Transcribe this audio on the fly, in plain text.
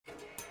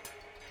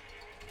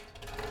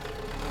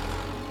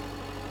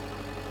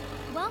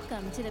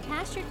Welcome to the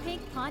Pastured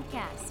Pig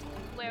Podcast,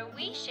 where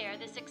we share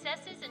the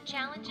successes and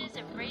challenges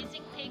of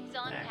raising pigs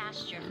on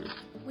pasture.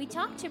 We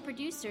talk to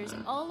producers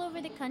all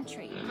over the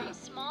country, From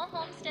small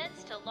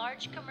homesteads to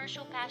large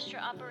commercial pasture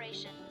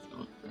operations.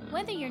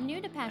 Whether you're new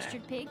to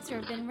pastured pigs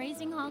or have been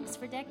raising hogs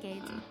for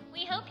decades,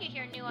 We hope you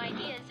hear new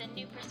ideas and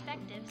new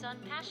perspectives on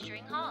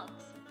pasturing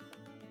hogs.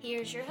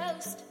 here's your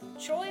host,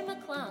 Troy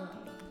McClung.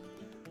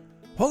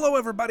 Hello,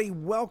 everybody.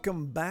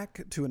 Welcome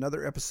back to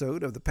another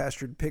episode of the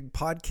Pastured Pig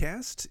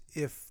Podcast.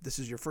 If this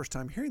is your first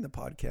time hearing the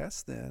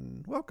podcast,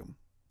 then welcome.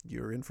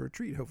 You're in for a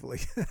treat,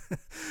 hopefully.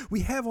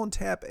 We have on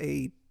tap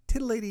a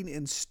titillating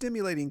and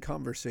stimulating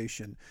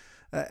conversation,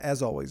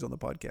 as always, on the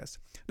podcast.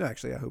 No,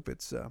 actually, I hope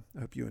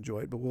you enjoy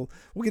it, but we'll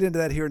get into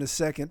that here in a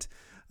second.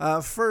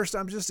 First,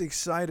 I'm just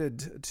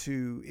excited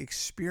to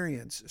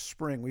experience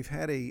spring. We've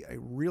had a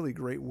really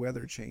great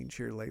weather change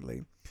here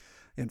lately.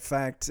 In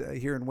fact,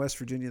 here in West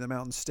Virginia, the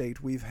Mountain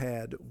State, we've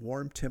had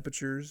warm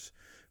temperatures,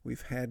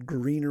 we've had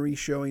greenery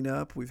showing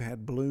up, we've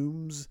had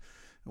blooms,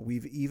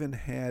 we've even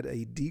had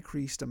a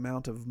decreased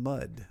amount of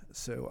mud.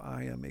 So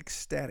I am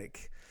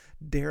ecstatic,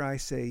 dare I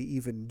say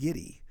even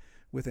giddy,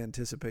 with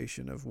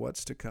anticipation of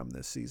what's to come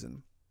this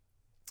season.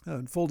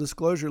 In full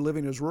disclosure,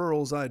 living as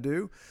rural as I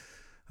do,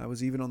 I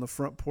was even on the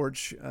front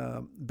porch,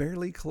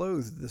 barely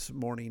clothed this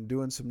morning,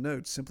 doing some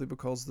notes simply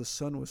because the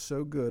sun was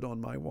so good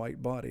on my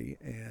white body.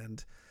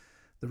 And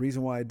the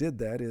reason why I did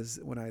that is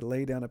when I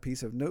lay down a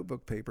piece of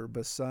notebook paper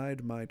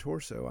beside my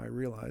torso, I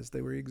realized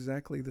they were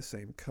exactly the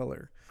same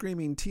color.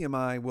 Screaming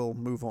TMI, we'll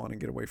move on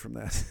and get away from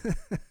that.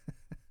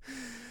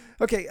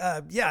 Okay,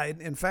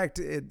 in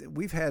fact,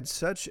 we've had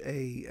such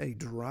a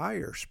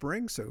drier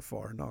spring so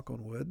far, knock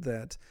on wood,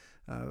 that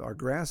our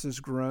grass has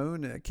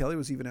grown. Kelly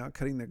was even out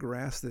cutting the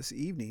grass this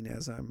evening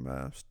as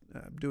I'm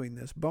doing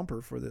this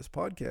bumper for this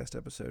podcast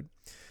episode.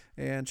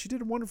 And she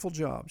did a wonderful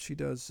job. She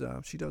does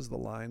the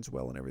lines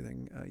well and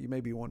everything. You may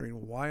be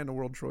wondering, why in the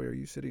world, Troy, are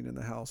you sitting in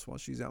the house while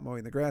she's out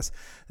mowing the grass?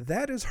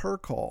 That is her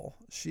call.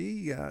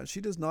 She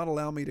does not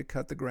allow me to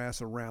cut the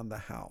grass around the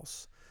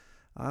house.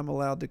 I'm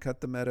allowed to cut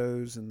the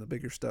meadows and the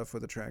bigger stuff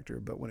with a tractor,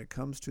 but when it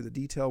comes to the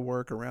detail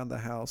work around the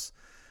house,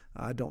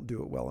 I don't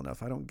do it well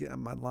enough.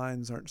 My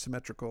lines aren't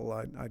symmetrical.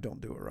 I don't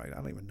do it right. I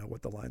don't even know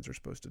what the lines are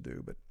supposed to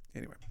do. But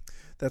anyway,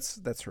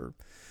 that's her.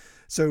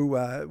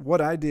 So what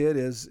I did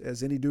is,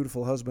 as any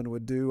dutiful husband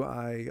would do,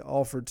 I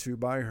offered to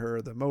buy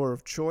her the mower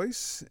of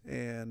choice,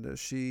 and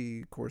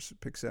she, of course,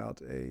 picks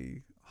out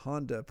a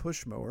Honda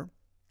push mower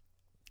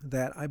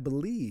that I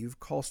believe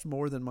cost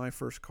more than my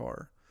first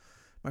car.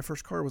 My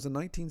first car was a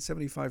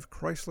 1975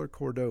 Chrysler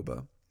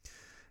Cordoba,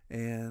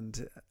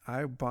 and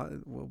I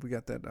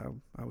got that,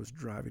 I was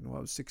driving, I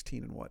was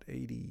 16 in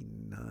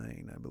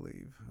 89, I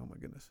believe. Oh my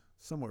goodness,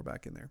 somewhere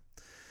back in there.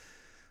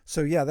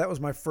 So yeah, that was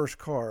my first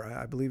car.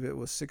 I believe it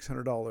was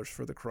 $600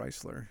 for the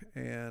Chrysler,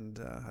 and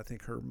I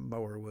think her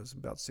mower was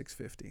about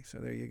 $650. So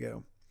there you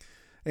go.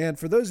 And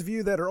for those of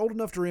you that are old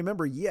enough to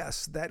remember,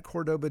 yes, that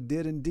Cordoba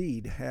did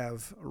indeed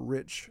have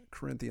rich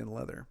Corinthian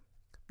leather.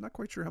 I'm not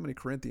quite sure how many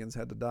Corinthians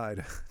had to die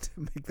to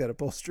make that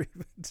upholstery,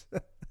 but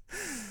it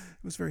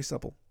was very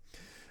supple.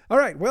 All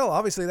right, well,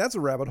 obviously that's a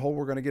rabbit hole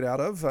we're going to get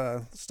out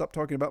of. Stop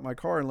talking about my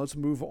car and let's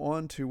move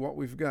on to what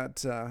we've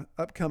got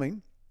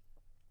upcoming.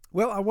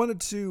 Well, I wanted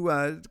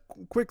to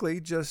quickly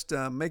just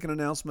make an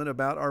announcement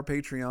about our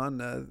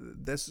Patreon.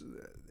 That's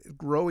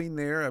growing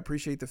there. I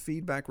appreciate the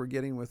feedback we're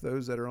getting with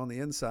those that are on the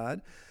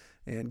inside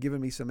and giving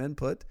me some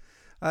input.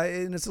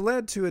 And it's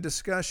led to a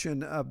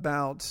discussion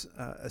about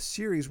a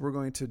series we're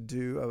going to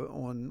do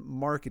on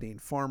marketing,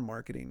 farm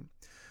marketing.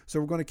 So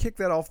we're going to kick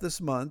that off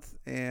this month,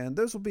 and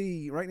those will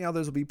be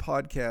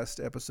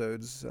podcast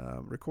episodes,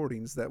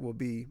 recordings that will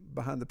be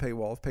behind the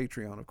paywall of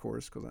Patreon, of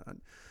course, because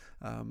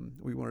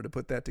we wanted to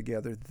put that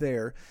together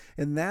there.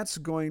 And that's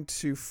going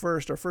to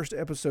our first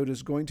episode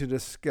is going to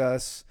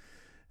discuss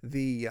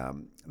the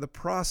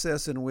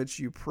process in which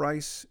you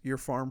price your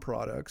farm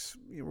products.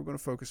 We're going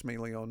to focus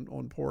mainly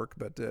on pork,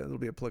 but it'll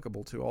be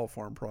applicable to all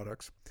farm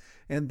products.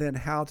 And then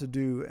how to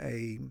do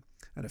an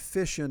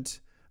efficient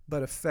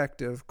but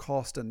effective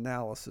cost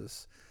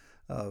analysis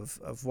of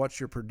what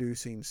you're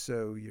producing,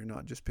 so you're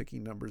not just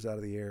picking numbers out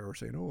of the air or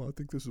saying, oh, I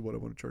think this is what I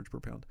want to charge per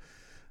pound.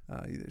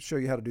 Show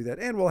you how to do that.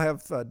 And we'll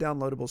have a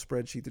downloadable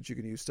spreadsheet that you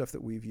can use, stuff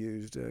that we've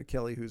used.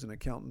 Kelly, who's an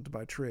accountant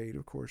by trade,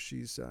 of course,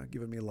 she's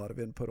given me a lot of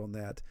input on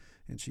that,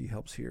 and she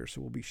helps here.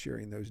 So we'll be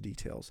sharing those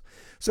details.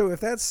 So if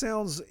that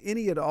sounds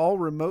any at all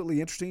remotely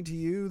interesting to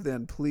you,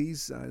 then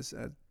please,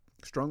 I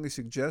strongly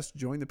suggest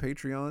join the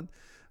Patreon.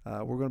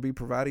 We're going to be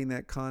providing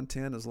that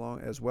content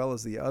as well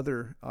as the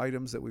other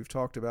items that we've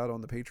talked about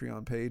on the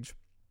Patreon page.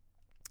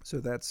 So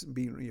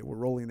we're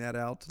rolling that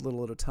out a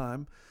little at a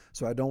time,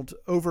 so I don't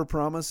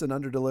overpromise and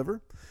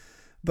underdeliver.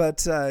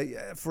 But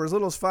for as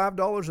little as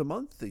 $5 a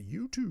month,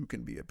 you too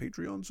can be a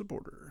Patreon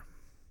supporter.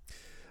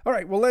 All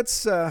right, well,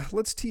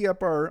 let's tee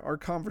up our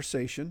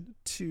conversation.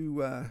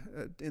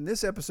 In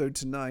this episode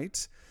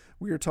tonight,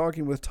 we are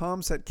talking with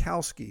Tom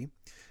Setkowski,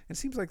 It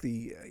seems like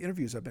the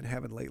interviews I've been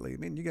having lately, I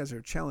mean, you guys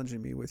are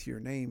challenging me with your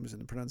names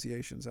and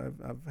pronunciations. I've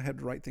had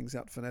to write things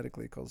out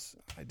phonetically because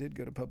I did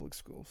go to public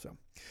school. So,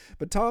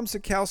 but Tom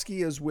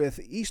Sikowski is with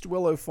East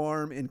Willow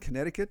Farm in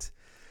Connecticut.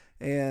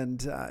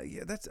 And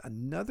yeah, that's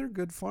another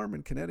good farm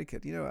in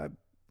Connecticut. You know,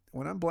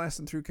 when I'm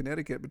blasting through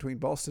Connecticut between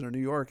Boston and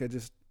New York,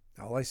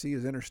 all I see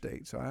is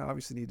interstate. So I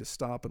obviously need to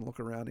stop and look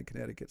around in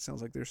Connecticut.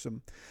 Sounds like there's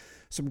some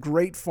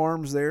great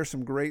farms there,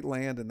 some great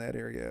land in that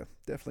area.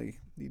 Definitely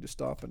need to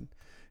stop and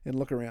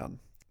look around.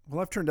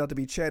 Well, I've turned out to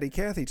be Chatty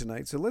Cathy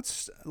tonight, so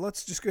let's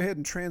just go ahead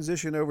and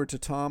transition over to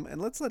Tom,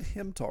 and let's let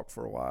him talk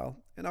for a while,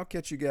 and I'll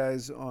catch you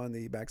guys on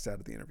the backside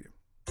of the interview.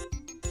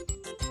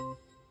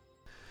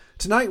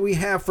 Tonight we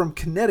have from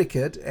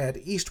Connecticut at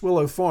East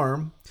Willow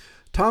Farm,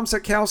 Tom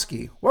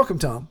Sikowski. Welcome,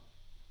 Tom.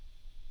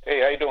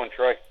 Hey, how you doing,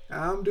 Troy?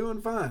 I'm doing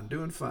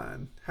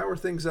fine. How are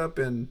things up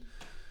in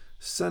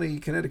sunny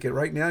Connecticut?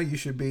 Right now you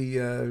should be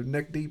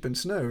neck deep in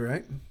snow,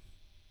 right?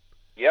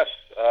 Yes,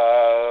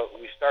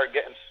 we started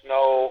getting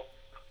snow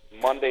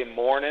Monday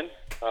morning,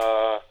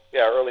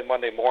 early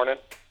Monday morning,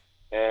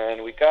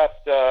 and we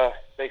got,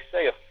 they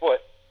say a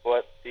foot,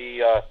 but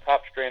the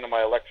top strand of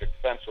my electric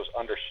fence was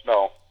under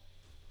snow,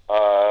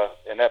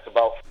 and that's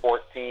about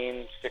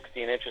 14,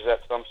 16 inches at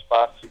some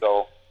spots,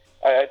 so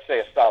I'd say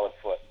a solid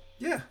foot.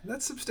 Yeah,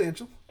 that's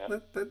substantial. Yeah.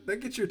 That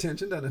gets your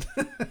attention, doesn't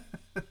it?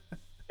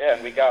 Yeah,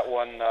 and we got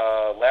one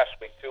last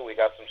week, too. We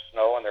got some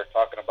snow, and they're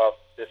talking about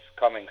this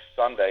coming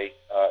Sunday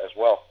as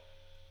well.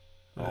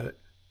 Well,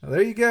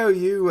 there you go.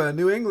 You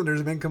New Englanders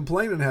have been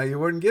complaining how you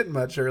weren't getting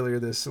much earlier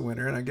this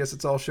winter, and I guess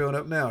it's all showing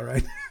up now,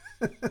 right?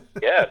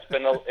 Yeah, it's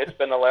been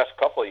the last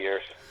couple of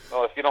years.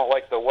 Well, if you don't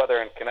like the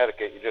weather in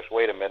Connecticut, you just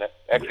wait a minute.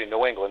 Actually,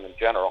 New England in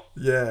general.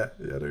 Yeah,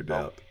 no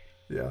doubt.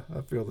 Yeah,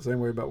 I feel the same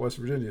way about West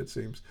Virginia, it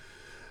seems.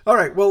 All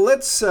right, well,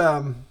 let's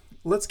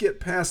get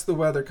past the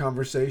weather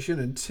conversation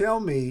and tell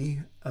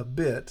me a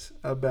bit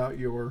about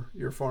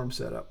your farm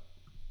setup.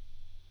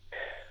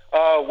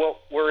 Well,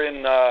 we're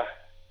in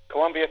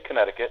Columbia,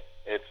 Connecticut.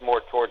 It's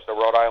more towards the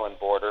Rhode Island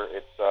border.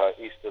 It's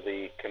east of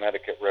the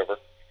Connecticut River.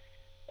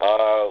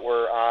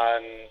 We're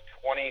on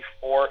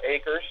 24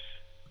 acres.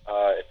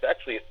 It's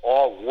actually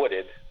all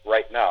wooded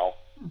right now.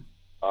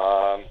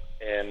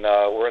 And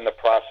we're in the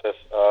process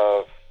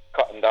of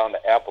cutting down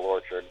the apple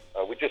orchard.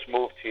 We just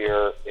moved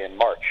here in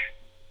March.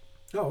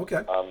 Oh,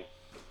 okay.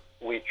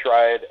 We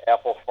tried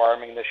apple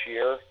farming this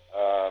year,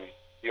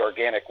 the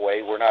organic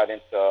way. We're not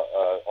into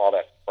all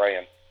that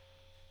spraying.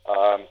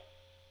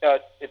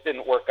 It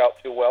didn't work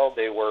out too well.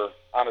 They were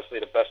honestly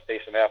the best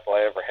tasting apple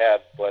I ever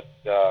had, but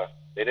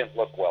they didn't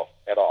look well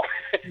at all.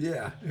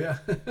 Yeah.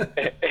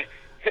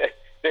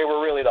 They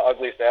were really the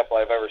ugliest apple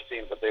I've ever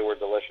seen, but they were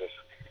delicious.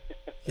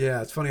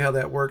 Yeah, it's funny how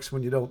that works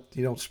when you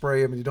don't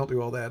spray them and you don't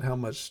do all that. How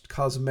much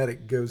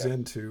cosmetic goes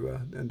into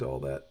all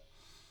that.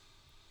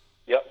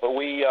 Yep, but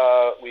we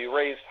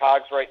raise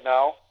hogs right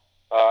now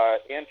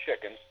and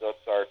chickens.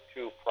 That's our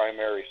two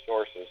primary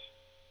sources.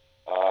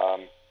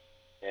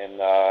 And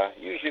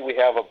usually we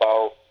have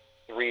about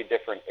 3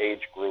 different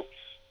age groups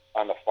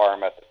on the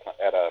farm at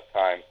a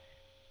time.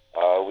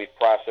 We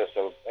process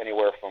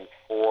anywhere from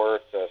 4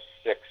 to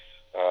 6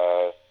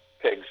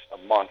 pigs a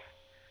month.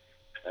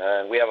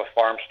 And we have a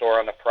farm store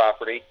on the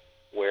property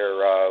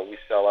where we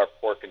sell our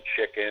pork and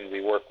chicken.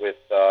 We work with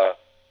 2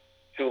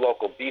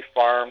 local beef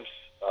farms,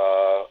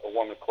 a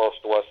woman close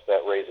to us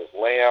that raises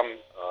lamb,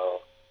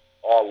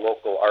 all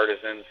local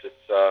artisans.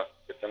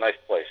 It's a nice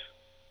place.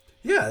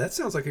 Yeah, that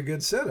sounds like a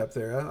good setup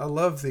there. I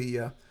love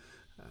the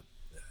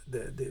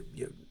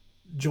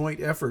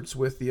joint efforts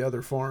with the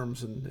other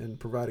farms and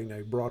providing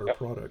a broader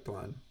product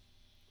line.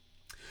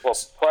 Well,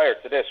 prior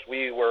to this,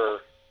 we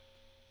were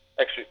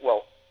actually,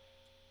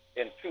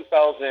 in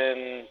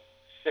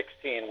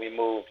 2016, we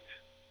moved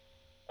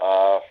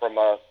from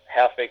a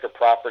half-acre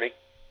property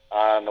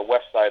on the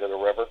west side of the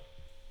river.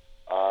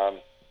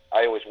 I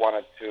always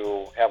wanted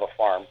to have a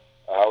farm.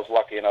 I was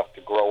lucky enough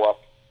to grow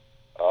up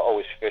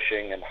always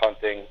fishing and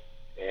hunting,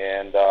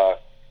 and I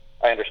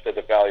understood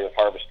the value of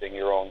harvesting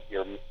your own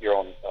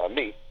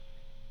meat.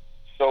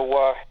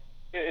 So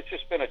it's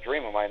just been a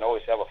dream of mine to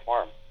always have a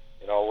farm.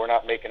 You know, we're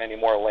not making any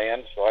more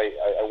land, so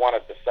I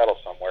wanted to settle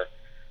somewhere.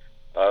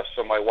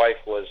 So my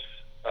wife was,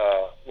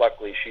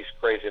 luckily, she's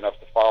crazy enough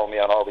to follow me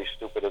on all these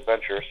stupid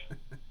adventures.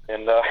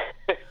 And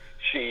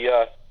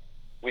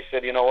we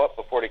said, you know what,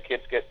 before the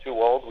kids get too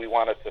old, we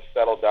wanted to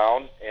settle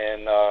down.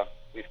 And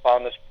we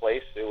found this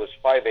place. It was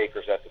 5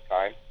 acres at the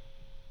time.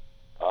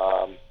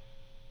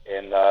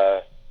 And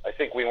I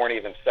think we weren't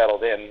even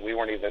settled in.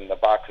 The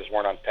boxes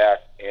weren't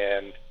unpacked.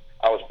 And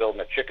I was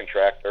building a chicken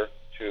tractor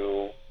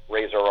to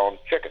raise our own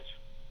chickens.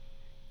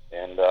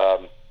 And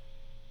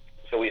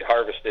so we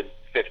harvested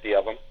 50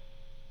 of them,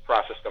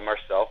 processed them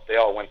ourselves. They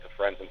all went to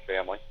friends and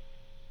family.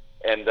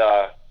 And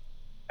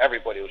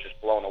everybody was just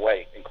blown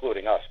away,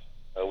 including us.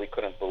 We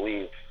couldn't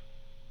believe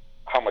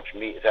how much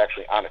meat is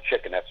actually on a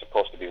chicken that's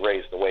supposed to be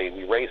raised the way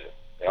we raise it,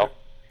 you know?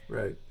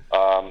 Right.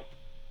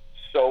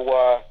 So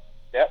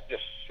that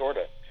just sort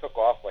of took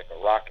off like a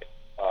rocket.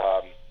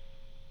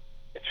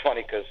 It's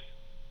funny because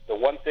the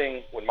one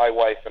thing when my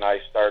wife and I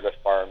started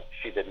a farm,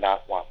 she did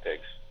not want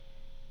pigs.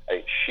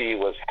 She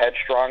was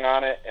headstrong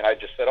on it, and I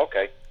just said,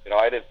 okay.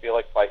 I didn't feel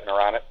like fighting her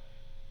on it.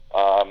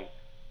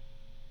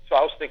 So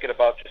I was thinking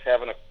about just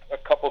having a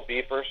couple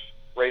beefers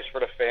raised for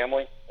the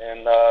family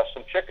and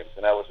some chickens,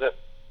 and that was it.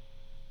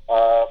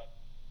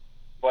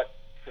 But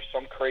for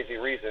some crazy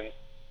reason,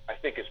 I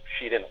think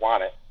she didn't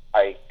want it,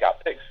 I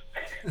got pigs.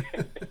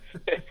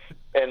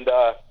 And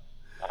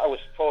I was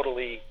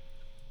totally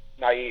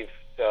naive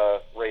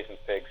to raising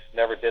pigs.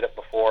 Never did it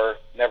before,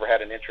 never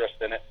had an interest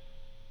in it.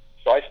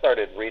 So I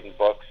started reading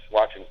books,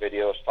 watching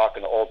videos,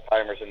 talking to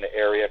old-timers in the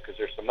area, because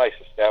there's some nice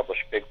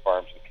established pig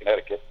farms in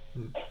Connecticut.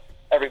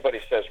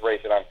 Everybody says raise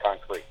it on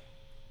concrete.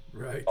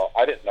 Right.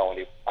 I didn't know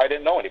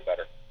any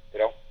better,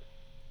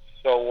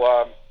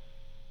 So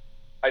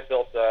I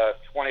built a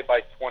 20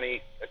 by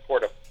 20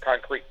 quart of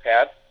concrete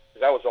pad,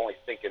 because I was only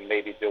thinking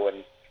maybe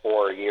doing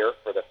 4 a year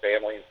for the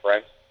family and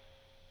friends.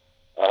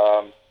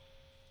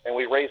 And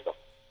we raised them.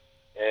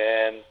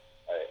 And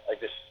I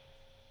just,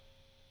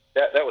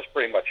 that was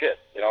pretty much it.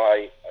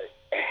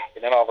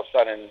 And then all of a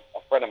sudden, a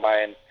friend of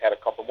mine had a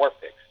couple more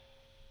pigs.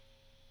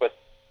 But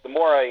the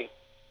more I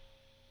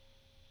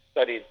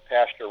studied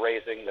pasture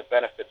raising, the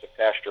benefits of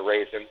pasture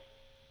raising,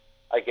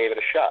 I gave it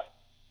a shot.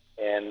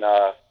 And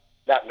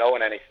not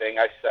knowing anything,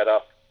 I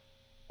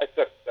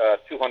took a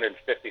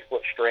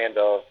 250-foot strand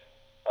of,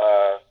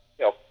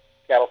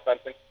 cattle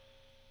fencing,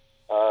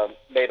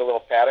 made a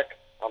little paddock.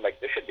 I'm like,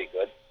 this should be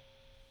good.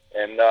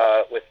 And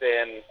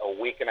within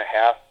a week and a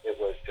half, it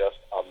was just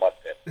a mud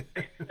pit.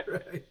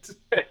 Right.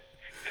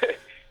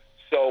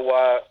 So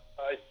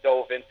I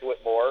dove into it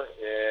more,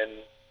 and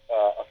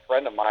a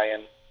friend of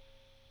mine,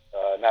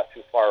 not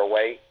too far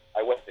away,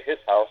 I went to his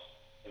house,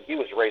 and he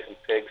was raising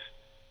pigs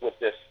with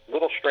this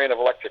little strand of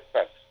electric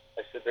fence.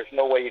 I said, there's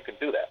no way you could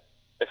do that.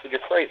 I said,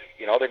 you're crazy.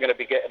 They're going to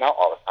be getting out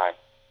all the time.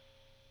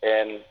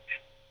 And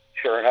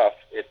sure enough,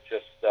 it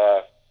just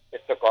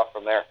it took off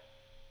from there.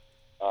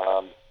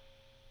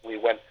 We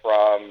went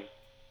from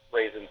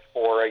raising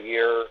 4 a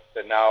year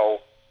to now,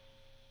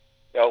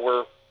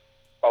 we're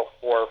about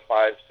 4,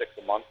 5, 6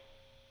 a month.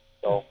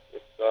 So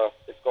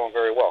it's going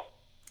very well.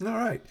 All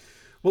right.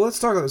 Well, let's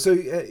talk about it. So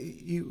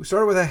you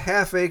started with a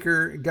half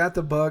acre, got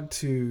the bug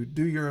to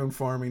do your own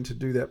farming, to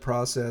do that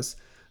process,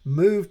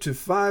 moved to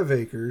 5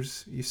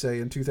 acres, you say,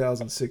 in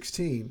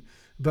 2016.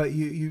 But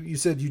you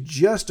said you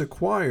just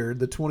acquired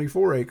the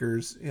 24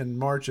 acres in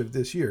March of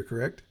this year,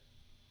 correct?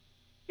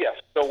 Yes.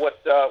 So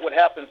what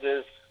happens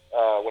is,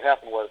 what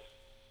happened was,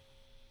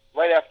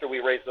 right after we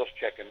raised those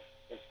chickens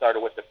and started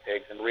with the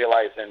pigs and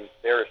realizing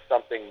there is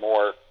something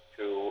more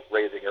to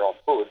raising your own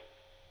food,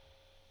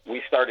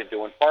 we started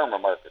doing farmer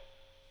markets.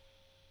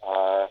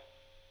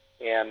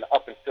 And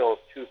up until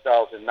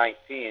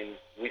 2019,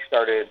 we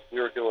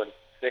were doing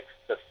 6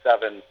 to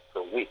 7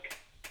 per week.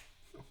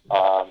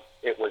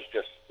 It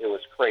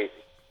was crazy.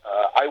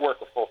 I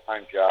work a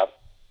full-time job,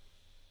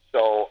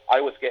 so I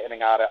was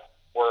getting out of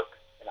work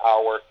an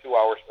hour, 2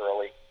 hours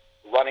early,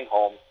 running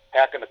home,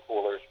 packing the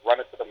coolers,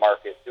 running to the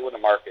market, doing the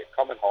market,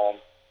 coming home.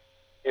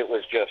 It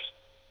was just,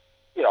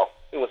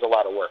 it was a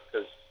lot of work,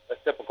 because a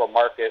typical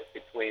market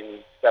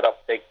between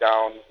setup,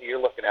 takedown, you're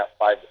looking at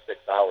 5 to 6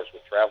 hours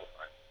with travel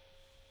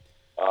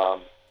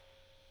time.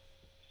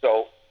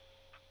 So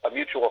a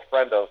mutual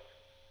friend of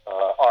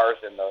ours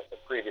and the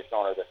previous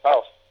owner of this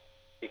house,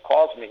 he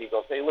calls me. He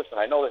goes, "Hey, listen,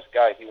 I know this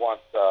guy. He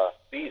wants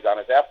bees on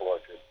his apple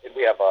orchard, and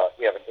we have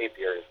an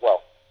apiary as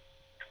well."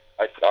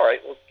 I said, "All right,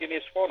 well, give me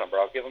his phone number.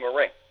 I'll give him a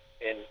ring."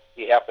 And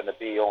he happened to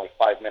be only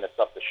 5 minutes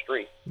up the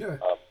street. Yeah.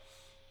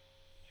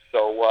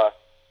 So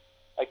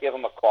I give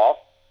him a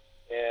call,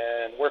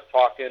 and we're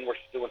talking. We're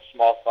doing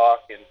small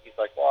talk, and he's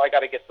like, "Well, I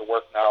got to get to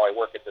work now. I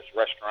work at this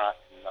restaurant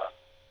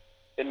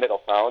in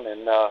Middletown."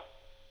 And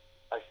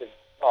I said,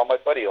 "Oh, my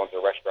buddy owns a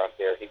restaurant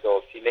there." He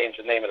goes, he names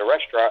the name of the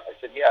restaurant. I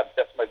said, "Yeah,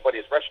 that's my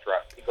buddy's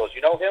restaurant." He goes,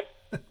 "You know him?"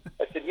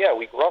 I said, "Yeah,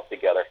 we grew up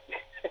together."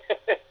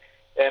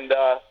 And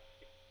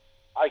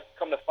I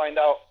come to find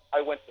out,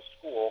 I went to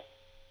school.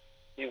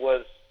 He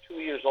was 2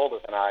 years older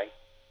than I,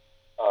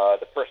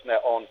 the person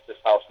that owns this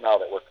house now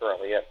that we're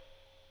currently in.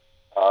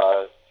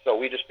 So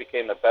we just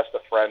became the best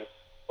of friends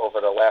over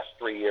the last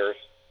 3 years.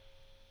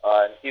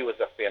 And he was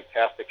a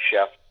fantastic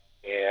chef,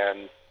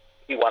 and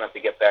he wanted to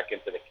get back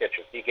into the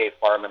kitchen. He gave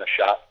farming a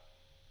shot,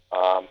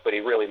 but he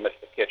really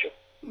missed the kitchen.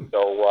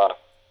 So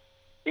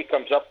he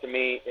comes up to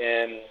me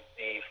in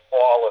the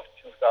fall of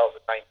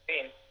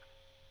 2019,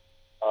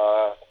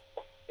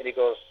 and he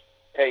goes,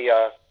 "Hey,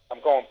 I'm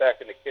going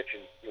back in the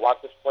kitchen. You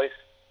want this place?"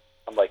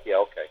 I'm like, "Yeah,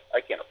 okay.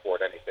 I can't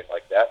afford anything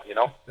like that,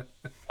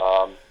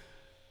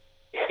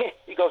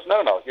 He goes,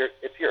 No,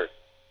 it's yours."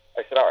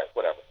 I said, "All right,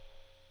 whatever."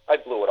 I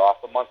blew it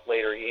off. A month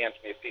later, he hands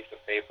me a piece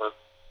of paper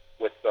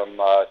with some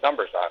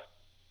numbers on it.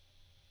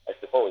 I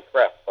said, "Holy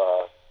crap,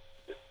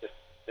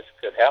 this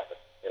could happen,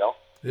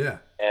 Yeah.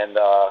 And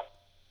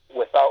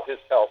without his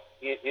help,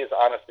 he is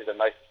honestly the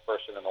nicest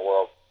person in the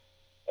world.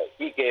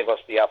 He gave us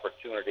the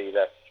opportunity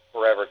that's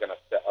forever going to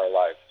set our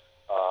lives.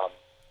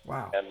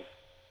 Wow. And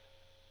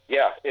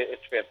yeah,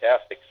 it's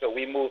fantastic. So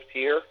we moved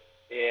here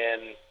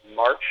in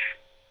March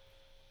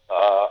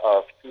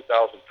of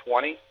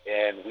 2020,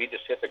 and we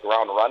just hit the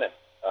ground running.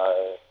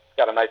 It's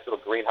got a nice little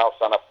greenhouse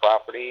on a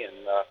property, and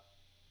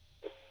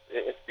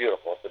it's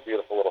beautiful. It's a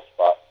beautiful little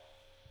spot.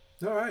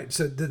 All right.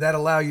 So did that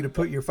allow you to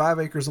put your 5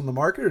 acres on the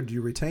market, or do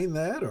you retain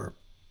that? Or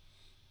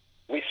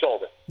we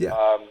sold it.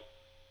 Yeah.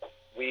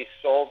 We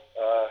sold.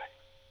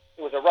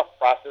 It was a rough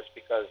process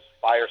because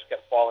buyers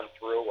kept falling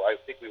through. I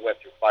think we went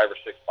through 5 or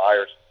 6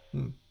 buyers.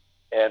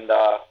 And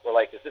we're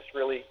like, is this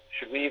really,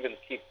 should we even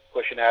keep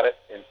pushing at it?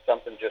 And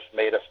something just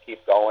made us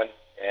keep going.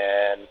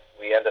 And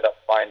we ended up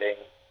finding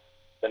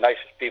the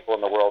nicest people in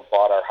the world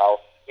bought our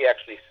house. He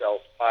actually sells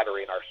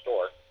pottery in our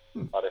store.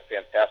 They're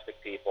fantastic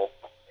people.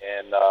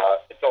 And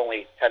it's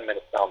only 10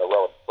 minutes down the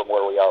road from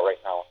where we are right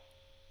now.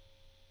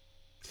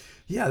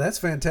 Yeah, that's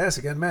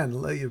fantastic. And man,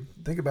 you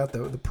think about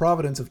the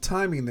providence of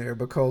timing there,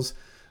 because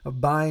of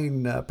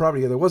buying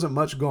property. There wasn't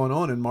much going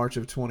on in March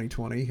of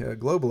 2020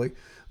 globally,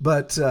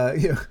 but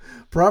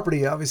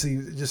property obviously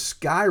just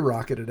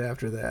skyrocketed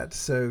after that.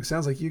 So it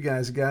sounds like you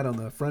guys got on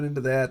the front end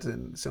of that,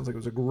 and it sounds like it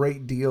was a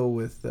great deal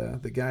with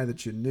the guy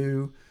that you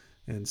knew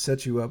and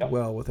set you up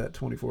well with that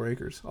 24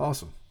 acres.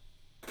 Awesome.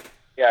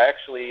 Yeah,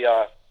 actually,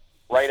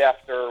 right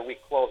after we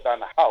closed on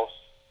the house,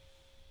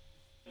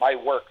 my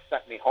work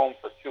sent me home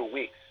for 2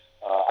 weeks.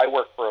 I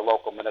work for a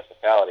local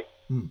municipality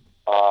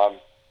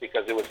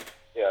because it was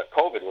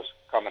COVID was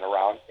coming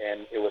around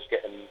and it was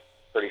getting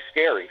pretty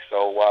scary.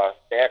 So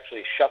they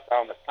actually shut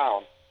down the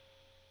town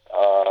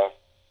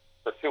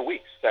for 2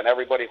 weeks, sent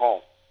everybody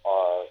home.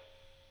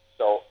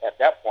 So at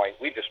that point,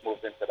 we just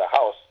moved into the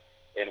house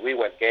and we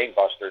went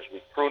gangbusters.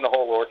 We pruned the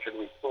whole orchard.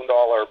 We pruned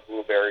all our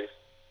blueberries.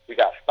 We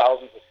got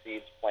thousands of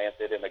seeds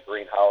planted in the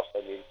greenhouse.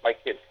 I mean, my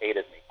kids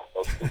hated me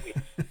those 2 weeks.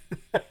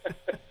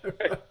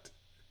 Right.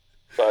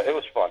 So it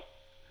was fun.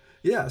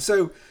 Yeah,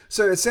 so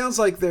it sounds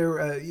like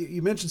there.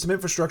 You mentioned some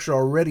infrastructure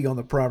already on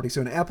the property. So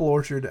an apple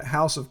orchard,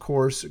 house, of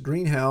course,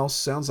 greenhouse.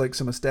 Sounds like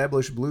some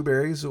established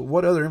blueberries.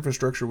 What other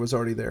infrastructure was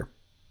already there?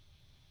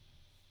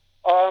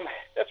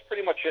 That's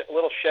pretty much it. A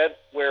little shed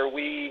where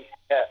we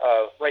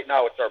right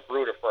now it's our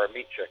brooder for our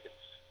meat chickens.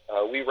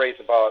 We raise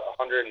about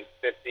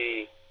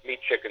 150 meat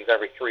chickens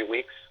every 3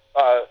 weeks.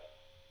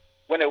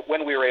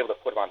 When we were able to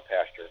put them on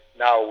pasture.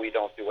 Now we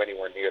don't do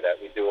anywhere near that.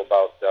 We do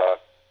about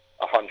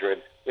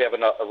 100. We have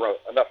enough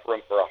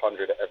room for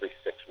 100 every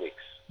 6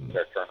 weeks.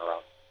 Their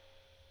turnaround.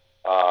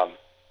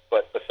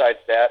 But besides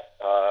that,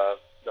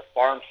 the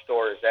farm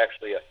store is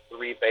actually a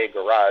 3-bay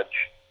garage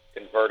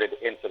converted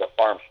into the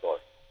farm store.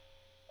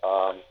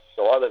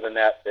 So other than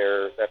that,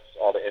 that's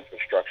all the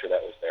infrastructure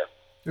that was there.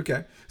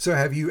 Okay. So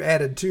have you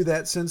added to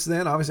that since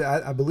then? Obviously,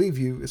 I believe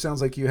you. It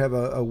sounds like you have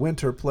a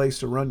winter place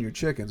to run your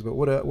chickens. But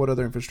what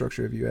other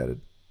infrastructure have you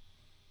added?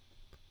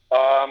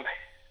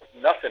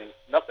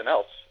 Nothing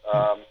else.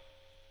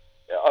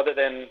 Other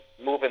than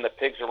moving the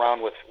pigs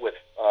around with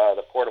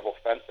the portable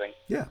fencing.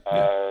 Yeah.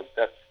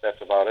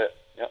 That's about it.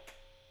 Yep.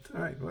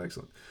 All right. Well,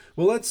 excellent.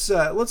 Well, let's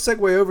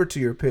segue over to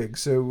your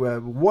pigs. So,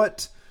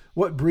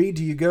 what breed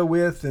do you go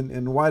with,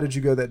 and why did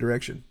you go that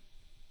direction?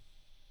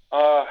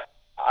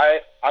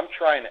 I'm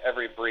trying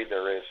every breed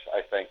there is.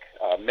 I think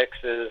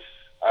mixes.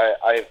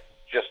 I've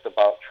just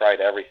about tried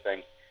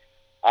everything.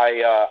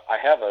 I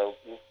have a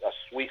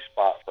sweet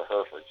spot for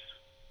Herefords.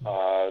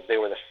 They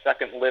were the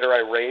second litter I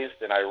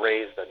raised, and I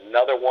raised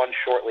another one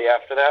shortly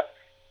after that.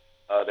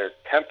 Their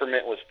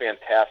temperament was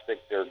fantastic.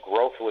 Their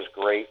growth was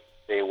great.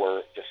 They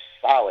were just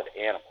solid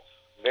animals,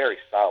 very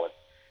solid.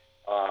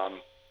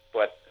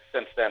 But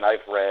since then,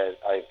 I've raised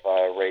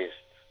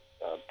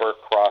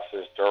Burke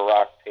Crosses,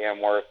 Duroc,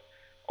 Tamworth,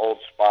 Old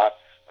Spots.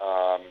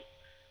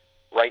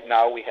 Right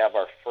now, we have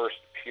our first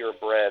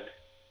purebred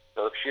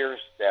Berkshires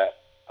that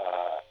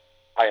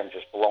I am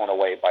just blown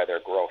away by their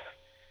growth.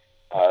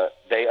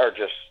 They are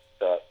just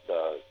the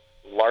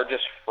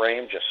largest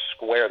frame, just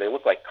square. They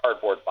look like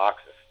cardboard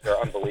boxes. They're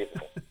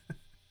unbelievable.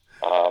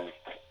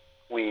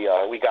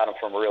 We got them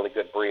from a really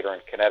good breeder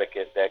in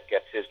Connecticut that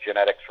gets his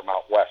genetics from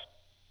out west.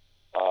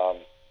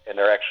 And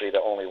they're actually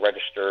the only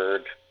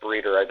registered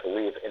breeder, I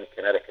believe, in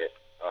Connecticut.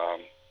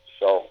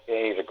 So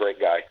he's a great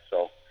guy.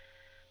 So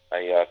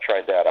I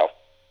tried that out.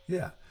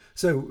 Yeah.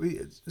 So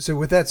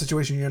with that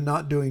situation, you're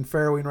not doing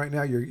farrowing right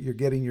now. You're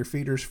getting your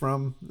feeders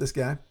from this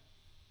guy.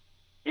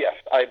 Yes,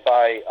 I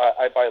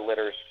buy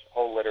litters,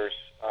 whole litters.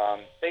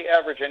 They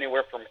average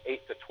anywhere from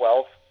 8 to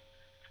 12.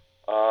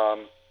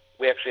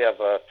 We actually have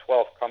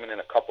 12 coming in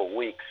a couple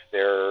weeks.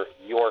 They're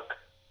York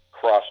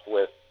crossed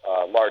with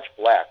large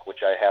black, which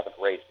I haven't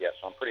raised yet,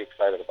 so I'm pretty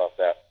excited about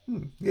that.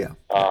 Yeah.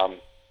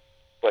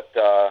 But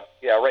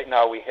right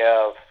now we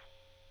have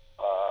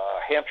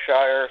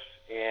Hampshires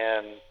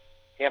and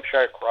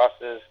Hampshire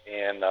crosses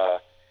and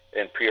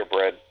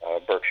purebred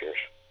Berkshires.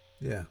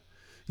 Yeah.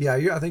 Yeah,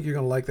 I think you're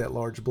going to like that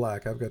large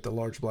black. I've got the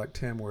large black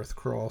Tamworth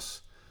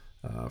cross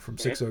from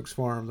Six Oaks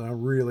Farms, and I've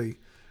really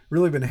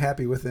been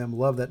happy with them.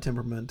 Love that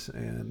temperament,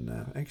 and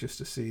anxious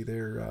to see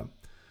their.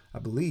 I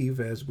believe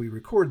as we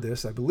record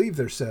this, I believe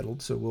they're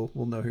settled, so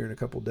we'll know here in a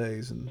couple of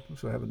days, and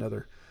so have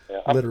another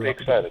I'm litter pretty up.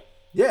 excited.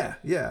 Yeah,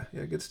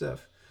 good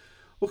stuff.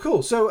 Well,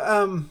 cool. So,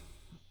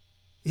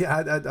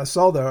 yeah, I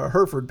saw the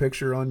Hereford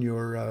picture on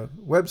your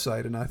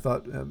website, and I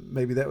thought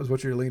maybe that was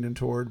what you're leaning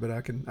toward. But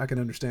I can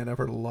understand. I've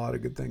heard a lot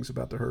of good things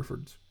about the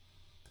Herefords.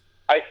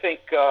 I think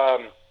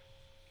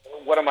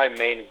one of my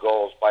main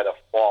goals by the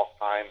fall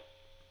time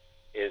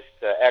is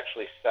to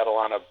actually settle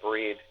on a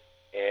breed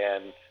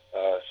and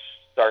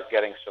start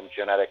getting some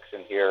genetics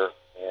in here.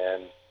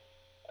 And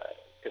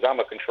because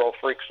I'm a control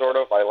freak, sort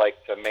of, I like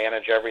to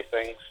manage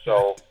everything.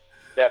 So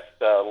that's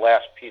the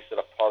last piece of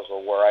the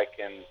puzzle where I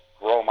can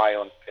grow my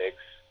own pigs,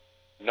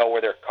 know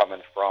where they're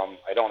coming from.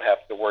 I don't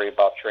have to worry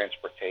about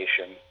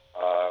transportation.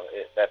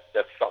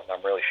 That's something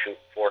I'm really shooting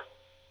for.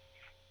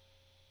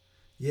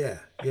 Yeah,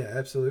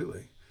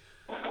 absolutely.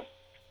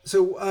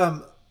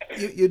 So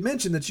you'd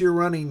mentioned that you're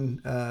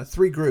running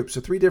 3 groups,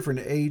 so 3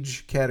 different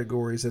age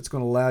categories that's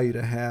going to allow you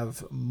to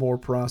have more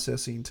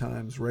processing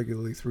times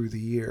regularly through the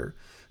year.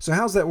 So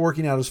how's that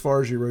working out as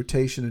far as your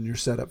rotation and your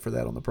setup for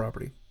that on the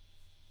property?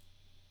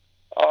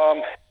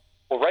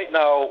 Well, right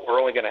now we're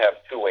only going to have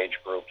 2 age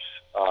groups,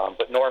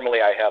 but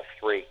normally I have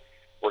 3.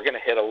 We're going to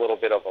hit a little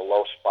bit of a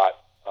low spot,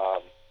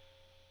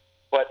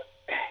 but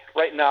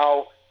right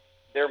now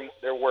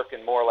they're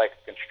working more like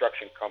a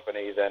construction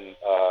company than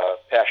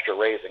pasture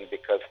raising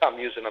because I'm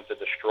using them to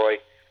destroy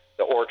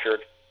the orchard.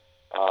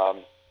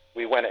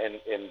 We went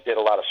and did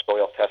a lot of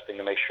soil testing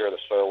to make sure the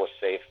soil was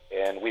safe,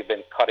 and we've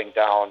been cutting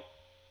down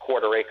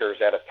 1/4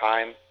 acres at a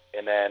time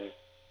and then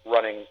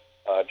running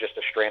just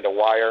a strand of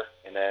wire,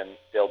 and then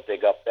they'll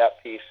dig up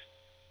that piece,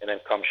 and then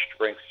come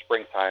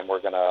springtime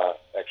we're going to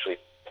actually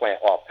plant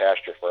all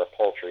pasture for our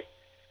poultry.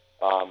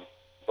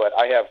 But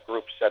I have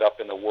groups set up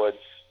in the woods.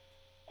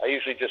 I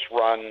usually just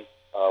run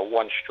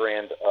 1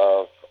 strand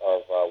of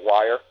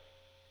wire.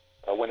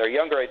 When they're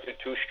younger, I do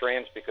 2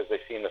 strands because they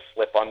seem to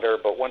slip under.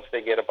 But once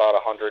they get about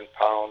 100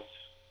 pounds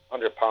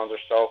or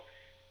so,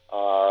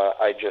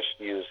 I just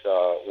use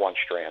 1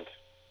 strand.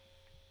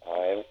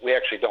 And we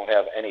actually don't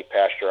have any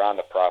pasture on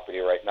the property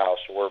right now,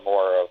 so we're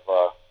more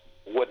of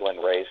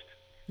woodland raised.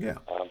 Yeah.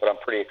 But I'm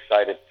pretty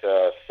excited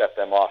to set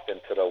them off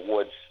into the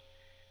woods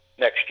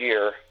next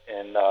year,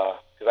 and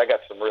because I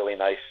got some really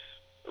nice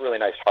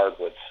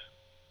hardwoods.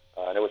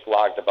 And it was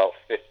logged about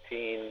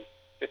 15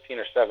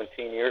 or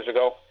 17 years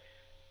ago.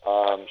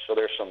 So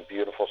there's some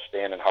beautiful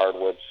standing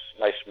hardwoods,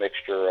 nice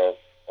mixture of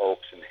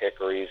oaks and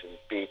hickories and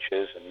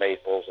beeches and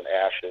maples and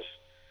ashes.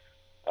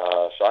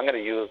 So I'm going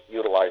to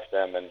utilize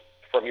them. And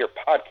from your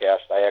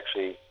podcast, I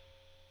actually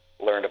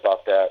learned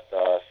about that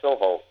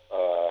Silvo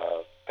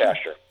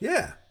pasture.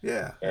 Yeah.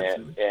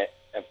 And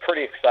I'm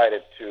pretty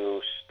excited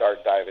to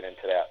start diving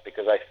into that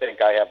because I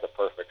think I have the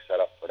perfect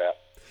setup for that.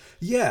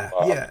 Yeah.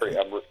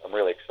 I'm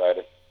really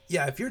excited.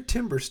 Yeah, if your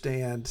timber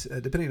stand,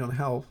 depending on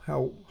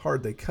how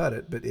hard they cut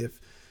it, but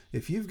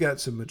if you've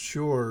got some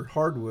mature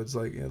hardwoods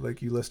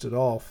like you listed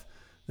off,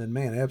 then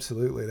man,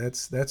 absolutely,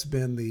 that's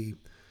been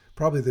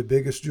probably the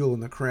biggest jewel in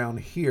the crown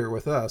here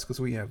with us because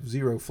we have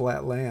 0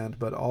 flat land,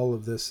 but all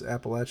of this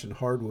Appalachian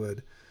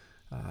hardwood,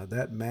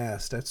 that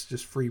mass, that's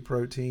just free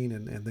protein,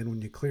 and then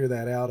when you clear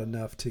that out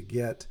enough to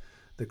get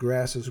the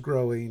grasses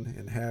growing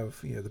and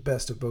have the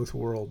best of both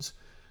worlds,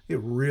 it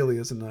really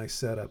is a nice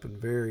setup and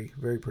very,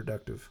 very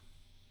productive.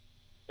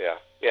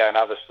 Yeah, and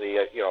obviously,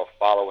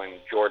 following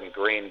Jordan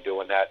Green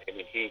doing that, I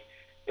mean,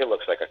 it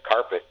looks like a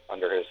carpet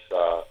under his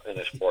in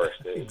his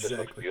forest. It Exactly. just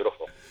looks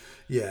beautiful.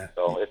 Yeah.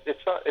 So it's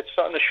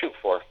something to shoot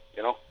for,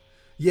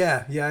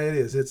 Yeah, it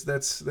is.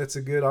 That's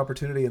a good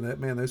opportunity,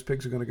 and those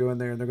pigs are going to go in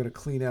there and they're going to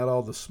clean out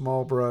all the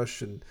small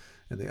brush and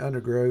the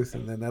undergrowth,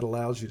 and then that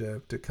allows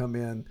you to come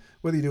in,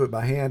 whether you do it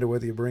by hand or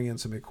whether you bring in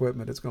some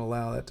equipment. It's going to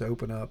allow that to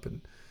open up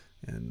and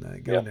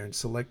go in there and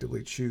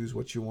selectively choose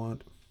what you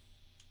want.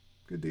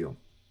 Good deal.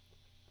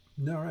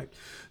 All right.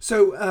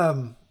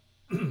 So,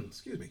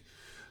 excuse me.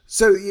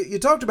 So you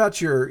talked about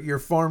your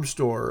farm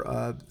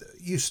store.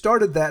 You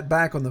started that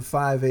back on the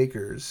 5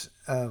 acres.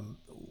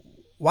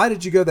 Why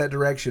did you go that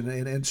direction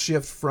and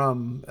shift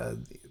from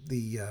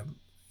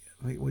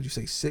what'd you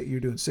say?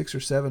 You're doing 6 or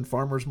 7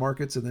 farmers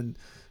markets, and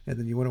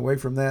then you went away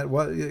from that.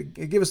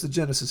 Give us the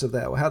genesis of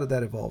that. How did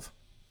that evolve?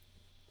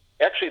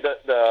 Actually,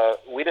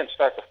 we didn't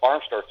start the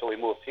farm store until we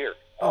moved here.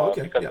 Oh,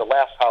 okay. Because the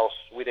last house,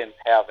 we didn't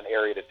have an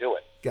area to do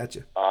it.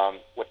 Gotcha.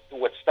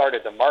 What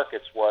started the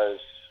markets was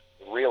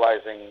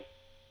realizing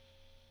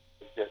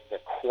the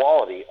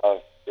quality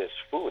of this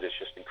food is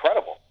just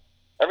incredible.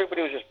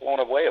 Everybody was just blown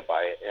away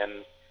by it,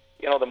 and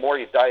the more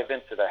you dive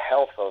into the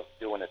health of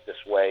doing it this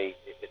way,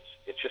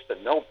 it's just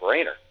a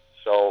no-brainer.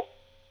 So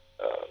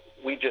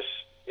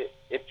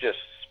it just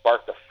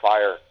sparked a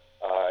fire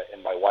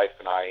in my wife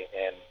and I,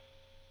 and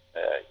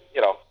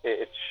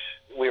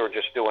we were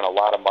just doing a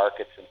lot of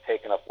markets and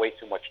taking up way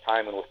too much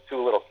time, and with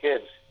 2 little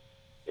kids,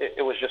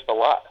 it was just a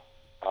lot.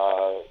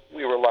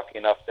 We were lucky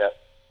enough that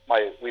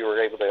we were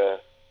able to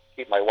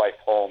keep my wife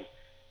home,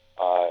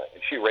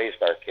 and she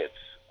raised our kids.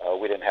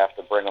 We didn't have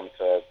to bring them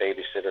to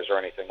babysitters or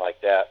anything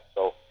like that.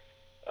 So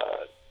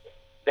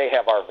they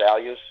have our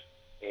values,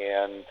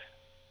 and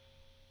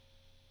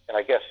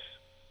I guess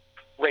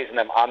raising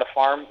them on the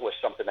farm was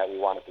something that we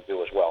wanted to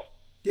do as well.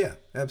 Yeah,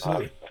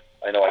 absolutely.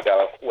 I know I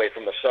got away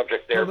from the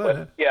subject there, No.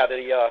 but yeah,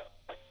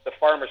 the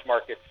farmers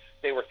markets,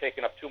 they were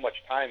taking up too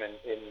much time, and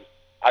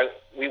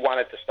we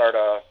wanted to start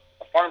a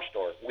farm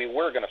store. We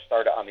were going to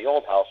start it on the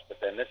old house, but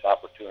then this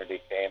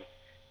opportunity came,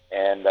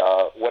 and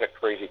what a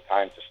crazy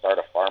time to start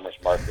a farmers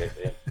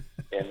market.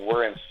 And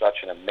we're in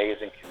such an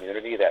amazing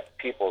community that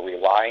people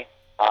rely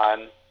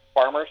on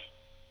farmers.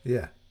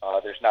 Yeah.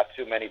 There's not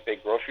too many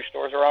big grocery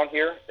stores around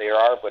here. There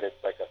are, but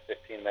it's like a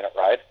 15-minute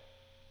ride.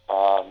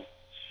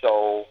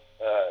 So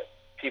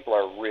people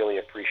are really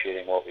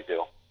appreciating what we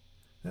do.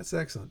 That's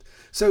excellent.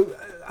 So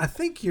I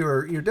think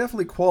you're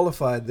definitely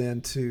qualified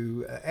then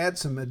to add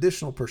some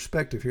additional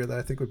perspective here that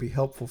I think would be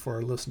helpful for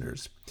our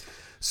listeners.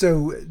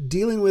 So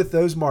dealing with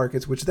those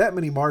markets, which that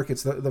many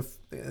markets,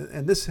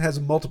 and this has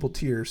multiple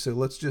tiers, so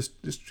let's just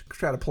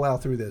try to plow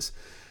through this.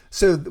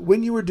 So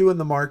when you were doing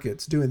the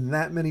markets, doing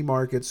that many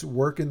markets,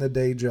 working the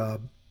day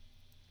job,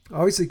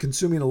 obviously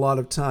consuming a lot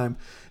of time,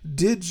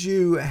 did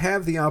you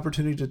have the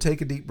opportunity to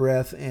take a deep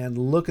breath and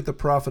look at the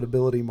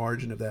profitability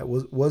margin of that?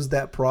 Was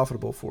that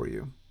profitable for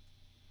you?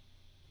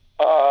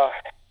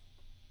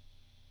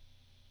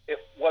 It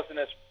wasn't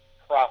as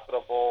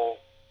profitable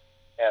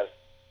as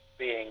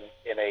being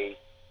in a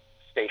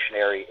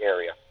stationary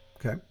area.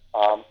 Okay.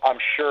 I'm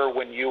sure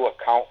when you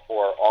account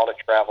for all the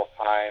travel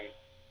time,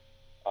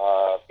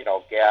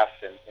 gas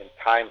and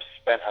time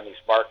spent on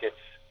these markets,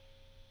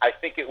 I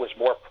think it was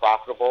more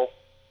profitable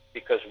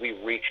because we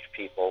reached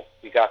people,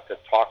 we got to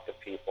talk to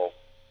people,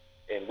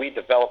 and we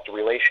developed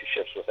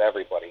relationships with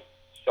everybody.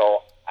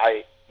 So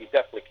you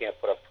definitely can't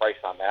put a price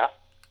on that.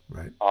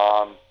 Right.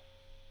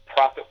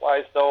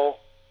 Profit-wise, though,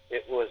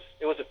 it was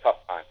a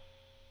tough time.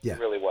 Yeah. It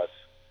really was,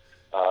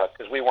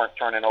 because we weren't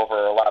turning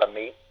over a lot of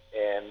meat,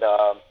 and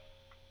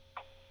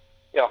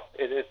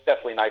it's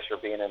definitely nicer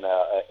being in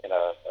a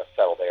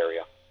settled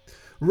area.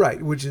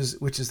 Right, which is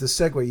the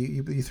segue.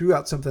 You threw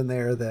out something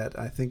there that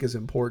I think is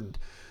important.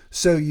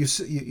 So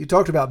you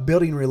talked about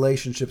building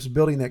relationships,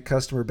 building that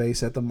customer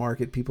base at the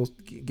market, people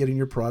getting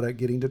your product,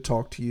 getting to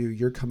talk to you,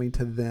 you're coming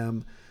to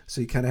them.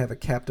 So you kind of have a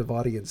captive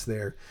audience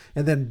there.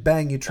 And then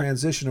bang, you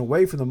transition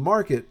away from the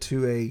market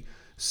to a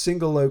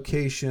single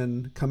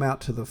location, come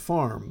out to the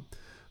farm.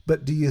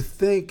 But do you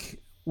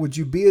think, would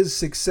you be as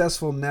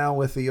successful now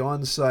with the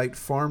on-site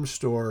farm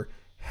store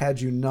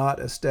had you not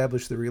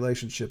established the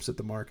relationships at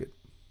the market?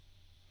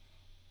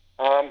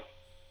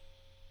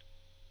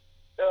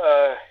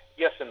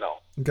 Yes and no.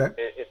 Okay.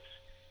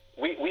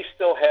 We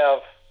still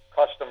have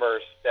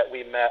customers that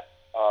we met.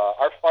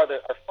 Our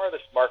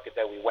farthest market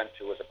that we went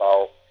to was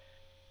about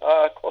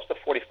close to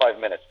 45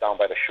 minutes down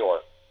by the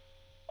shore.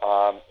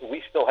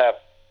 We still have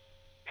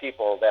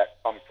people that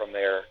come from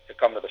there to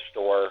come to the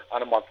store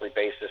on a monthly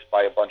basis,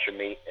 buy a bunch of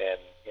meat, and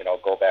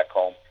go back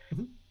home.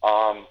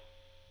 Mm-hmm.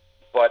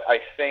 But I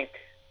think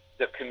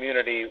the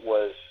community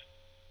was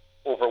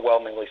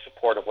overwhelmingly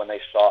supportive when they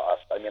saw us.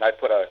 I mean,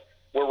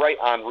 we're right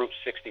on Route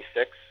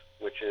 66,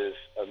 which is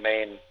a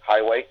main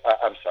highway.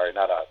 I'm sorry,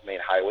 not a main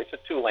highway. It's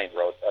a 2-lane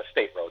road, a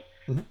state road.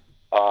 Mm-hmm.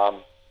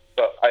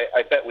 But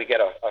I bet we get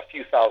a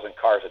few thousand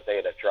cars a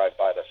day that drive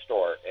by the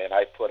store, and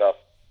I put up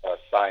a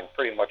sign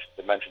pretty much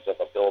the dimensions of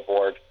a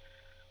billboard,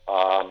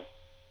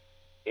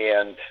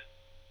 and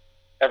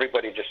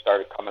everybody just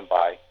started coming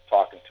by,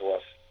 talking to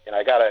us. And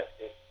I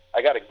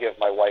gotta give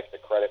my wife the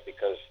credit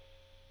because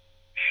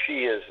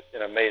she is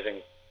an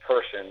amazing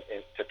person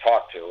to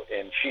talk to,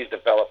 and she's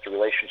developed a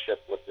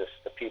relationship with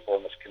the people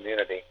in this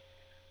community,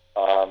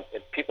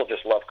 and people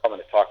just love coming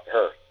to talk to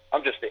her.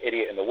 I'm just the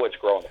idiot in the woods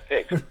growing the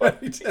pigs,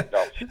 but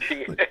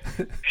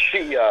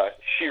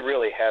she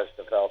really has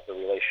developed a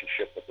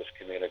relationship with this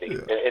community,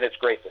 and it's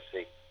great to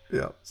see.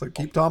 Yeah, it's like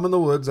keep Tom in the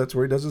woods. That's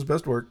where he does his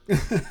best work.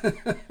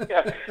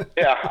 yeah.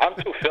 I'm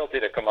too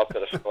filthy to come up to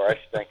the store, I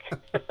think.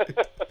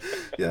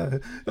 Yeah,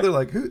 they're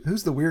like,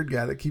 who's the weird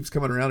guy that keeps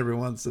coming around every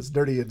once that's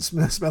dirty and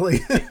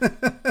smelly?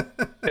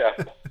 Yeah,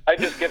 I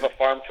just give a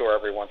farm tour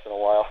every once in a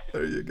while.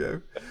 There you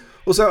go.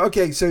 Well, so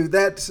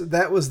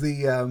that was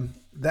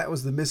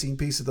the missing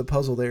piece of the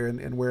puzzle there,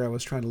 and where I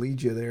was trying to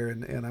lead you there,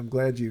 and I'm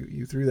glad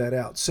you threw that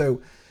out.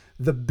 So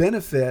the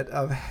benefit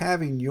of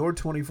having your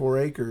 24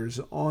 acres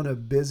on a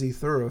busy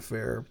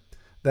thoroughfare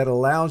that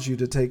allows you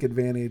to take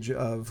advantage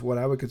of what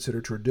I would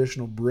consider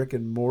traditional brick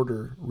and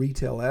mortar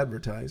retail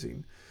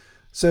advertising.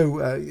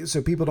 So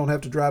people don't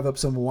have to drive up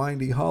some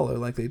windy hollow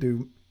like they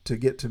do to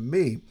get to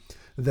me.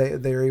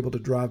 They're able to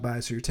drive by,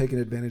 so you're taking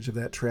advantage of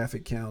that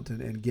traffic count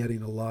and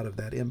getting a lot of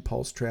that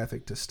impulse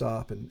traffic to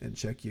stop and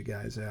check you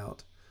guys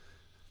out.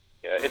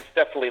 Yeah, it's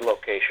definitely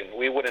location.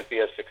 We wouldn't be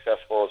as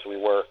successful as we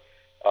were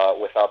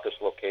without this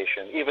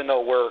location, even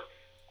though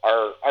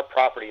our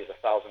property is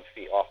 1,000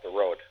 feet off the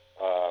road.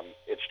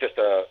 It's just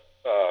a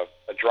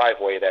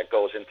driveway that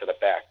goes into the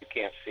back. You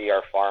can't see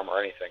our farm or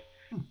anything.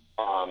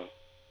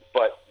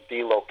 But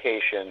the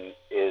location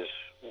is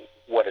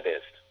what it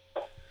is.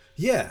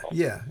 Yeah,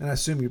 and I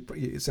assume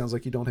it sounds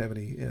like you don't have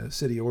any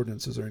city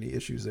ordinances or any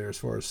issues there as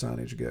far as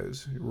signage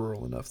goes. You're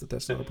rural enough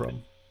that's not a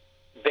problem.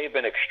 They've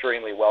been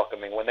extremely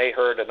welcoming. When they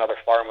heard another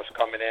farm was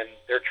coming in,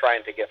 they're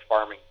trying to get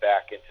farming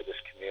back into this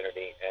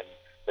community, and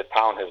the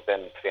town has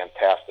been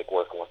fantastic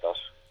working with us,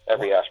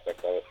 every aspect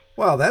of it.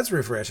 Wow, that's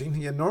refreshing.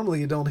 Yeah,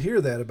 normally you don't hear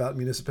that about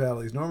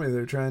municipalities. Normally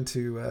they're trying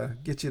to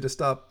get you to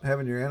stop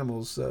having your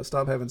animals,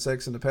 stop having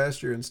sex in the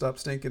pasture, and stop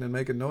stinking and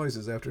making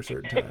noises after a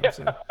certain time.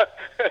 So.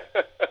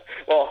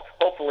 Well,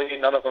 hopefully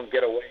none of them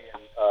get away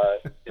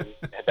and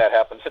that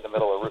happens in the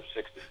middle of Route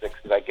 66,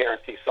 because I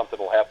guarantee something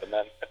will happen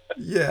then.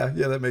 yeah,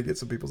 that may get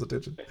some people's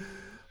attention.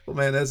 Well,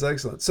 man, that's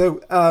excellent.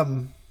 So,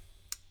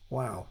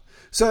 wow.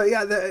 So,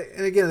 yeah,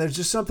 and again, there's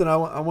just something I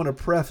want to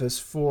preface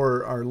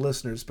for our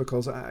listeners,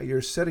 because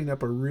you're setting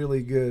up a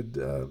really good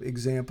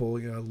example,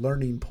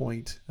 learning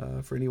point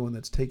for anyone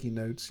that's taking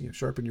notes.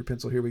 Sharpen your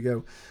pencil. Here we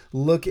go.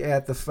 Look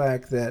at the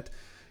fact that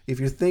if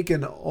you're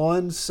thinking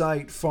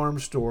on-site farm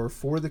store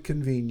for the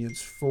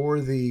convenience, for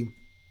the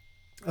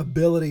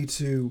ability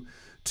to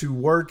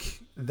work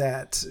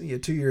that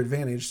to your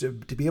advantage, to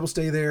be able to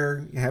stay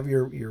there, have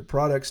your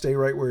product stay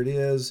right where it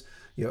is,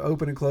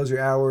 open and close your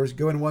hours,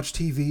 go and watch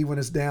TV when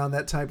it's down,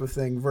 that type of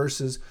thing,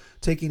 versus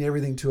taking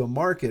everything to a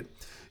market.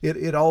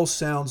 It all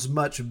sounds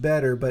much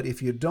better, but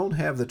if you don't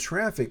have the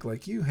traffic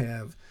like you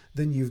have,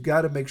 then you've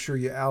got to make sure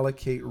you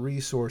allocate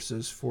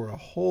resources for a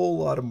whole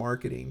lot of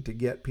marketing to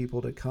get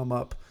people to come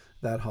up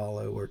that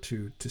hollow, or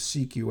to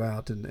seek you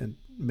out and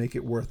make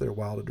it worth their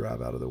while to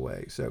drive out of the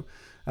way. So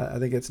I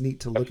think it's neat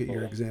to look at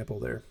your example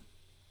there.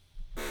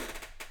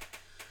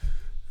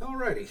 All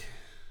righty.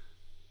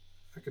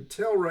 I can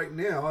tell right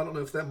now, I don't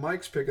know if that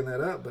mic's picking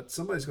that up, but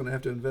somebody's going to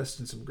have to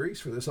invest in some grease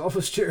for this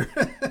office chair.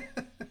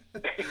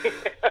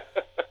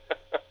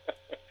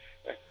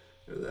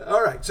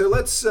 All right, so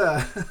let's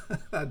I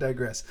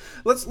digress.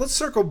 Let's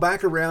circle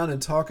back around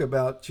and talk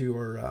about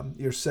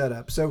your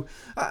setup. So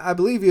I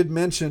believe you had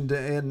mentioned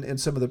in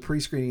some of the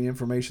pre-screening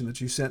information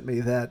that you sent me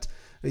that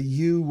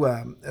you,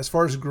 as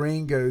far as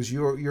grain goes,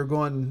 you're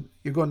going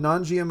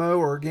non-GMO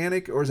or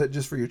organic, or is that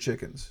just for your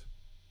chickens?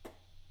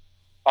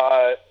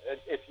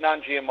 It's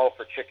non-GMO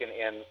for chicken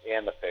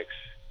and the pigs.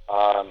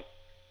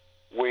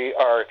 We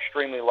are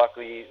extremely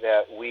lucky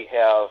that we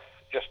have,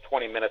 just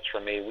 20 minutes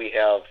from me, we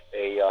have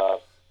a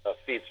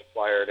feed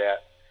supplier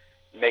that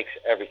makes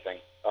everything.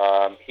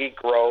 He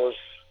grows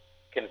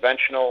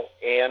conventional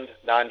and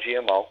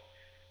non-GMO.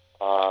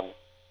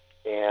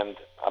 And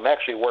I'm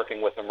actually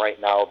working with him right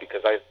now,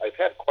 because I've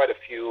had quite a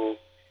few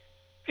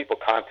people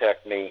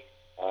contact me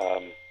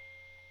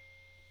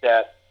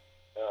that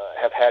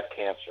have had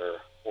cancer,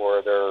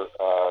 or they're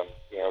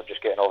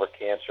just getting over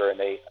cancer,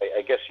 and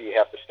I guess you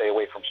have to stay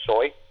away from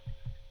soy.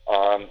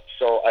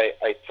 So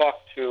I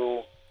talked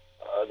to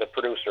the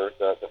producer,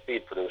 the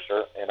feed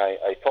producer, and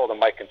I told him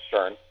my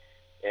concern,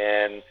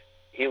 and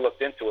he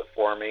looked into it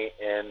for me.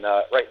 And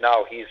right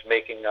now he's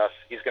going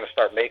to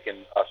start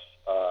making us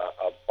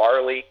a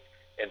barley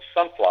and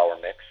sunflower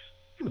mix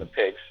for the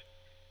pigs.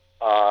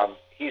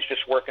 He's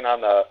just working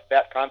on the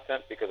fat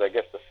content, because I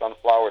guess the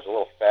sunflower is a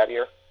little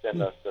fattier than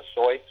the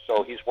soy.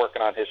 So he's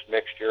working on his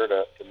mixture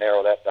to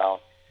narrow that down.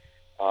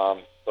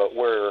 But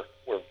we're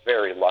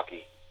very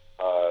lucky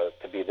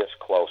to be this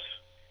close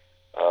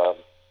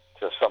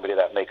to somebody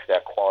that makes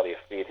that quality of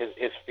feed.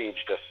 His feed's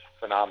just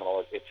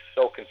phenomenal. It's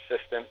so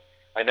consistent.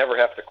 I never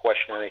have to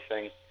question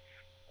anything.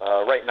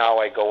 Right now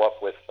I go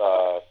up with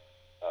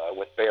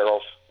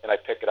barrels and I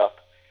pick it up.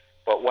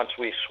 But once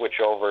we switch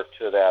over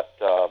to that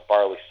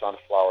barley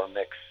sunflower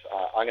mix,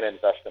 I'm going to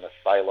invest in a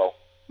silo.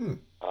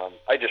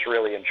 I just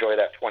really enjoy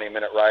that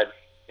 20-minute ride,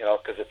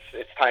 because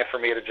it's time for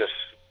me to just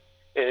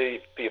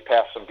be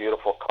past some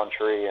beautiful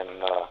country, and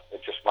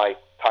it's just my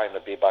time to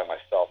be by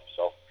myself.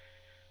 So,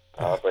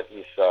 but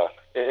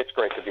it's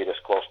great to be this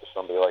close to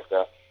somebody like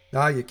that.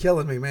 Ah, you're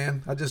killing me,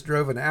 man. I just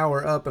drove an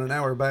hour up and an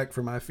hour back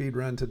for my feed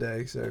run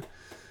today, so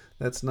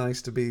that's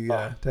nice to be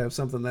to have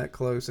something that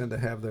close and to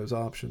have those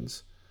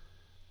options.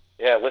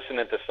 Yeah,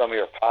 listening to some of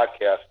your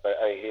podcasts,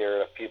 I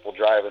hear people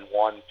driving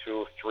 1,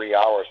 2, 3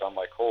 hours. I'm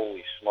like,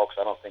 holy smokes!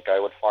 I don't think I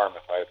would farm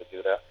if I had to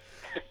do that.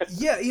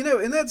 Yeah,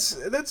 and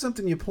that's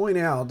something you point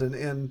out,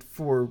 and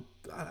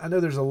I know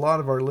there's a lot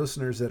of our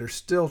listeners that are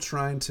still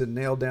trying to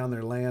nail down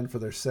their land for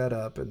their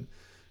setup, and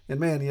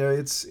man,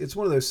 it's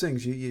one of those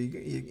things.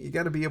 You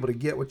got to be able to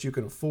get what you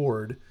can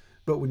afford,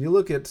 but when you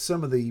look at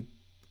some of the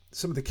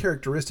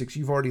characteristics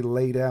you've already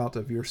laid out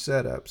of your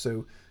setup,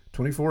 so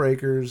 24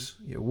 acres,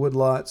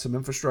 woodlot, some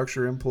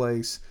infrastructure in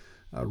place,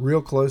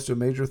 real close to a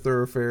major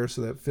thoroughfare,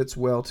 so that fits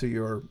well to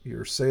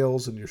your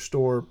sales and your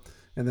store,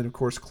 and then of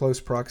course close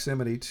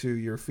proximity to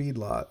your feed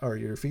lot or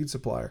your feed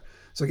supplier.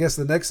 So I guess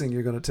the next thing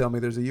you're going to tell me,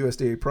 there's a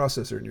USDA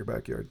processor in your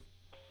backyard.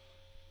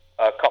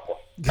 A couple.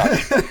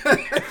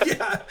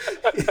 Yeah.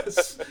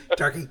 Yes.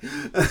 Turkey.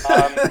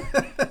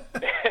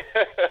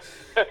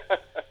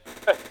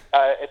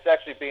 It's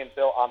actually being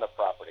built on the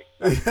property.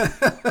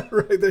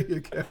 Right, there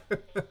you go.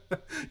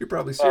 You're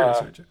probably serious,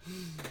 aren't you?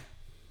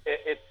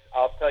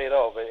 I'll tell you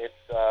though, but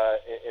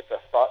it's a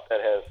thought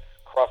that has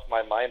crossed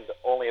my mind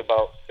only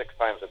about 6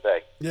 times a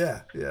day.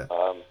 Yeah.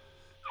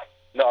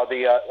 No,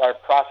 our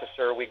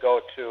processor we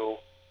go to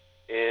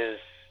is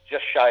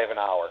just shy of an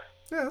hour.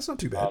 Yeah, that's not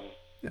too bad.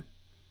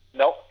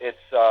 No, it's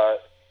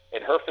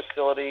And her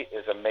facility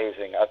is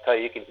amazing. I'll tell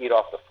you, you can eat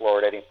off the floor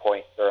at any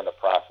point during the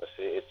process.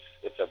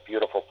 It's a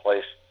beautiful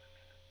place.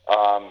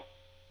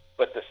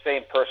 But the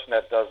same person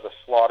that does the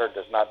slaughter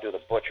does not do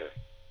the butcher,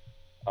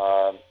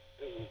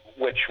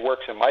 which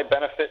works in my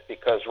benefit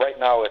because right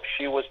now, if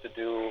she was to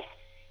do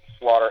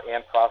slaughter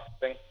and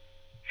processing,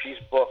 she's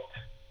booked.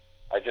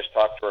 I just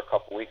talked to her a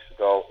couple weeks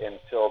ago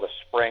until the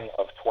spring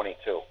of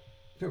 22.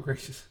 Oh,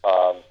 gracious.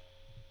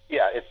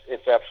 Yeah,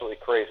 it's absolutely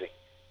crazy.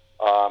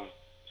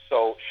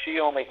 So she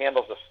only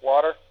handles the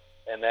slaughter,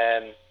 and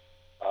then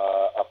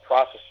a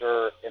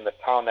processor in the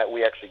town that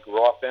we actually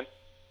grew up in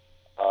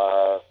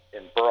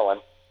Berlin,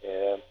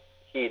 and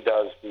he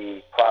does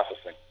the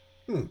processing.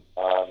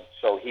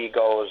 So he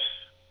goes,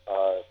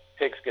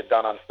 pigs get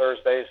done on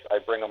Thursdays. I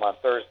bring them on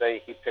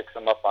Thursday. He picks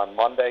them up on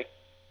Monday,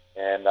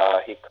 and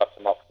he cuts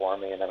them up for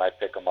me, and then I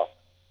pick them up.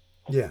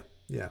 Yeah.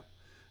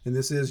 And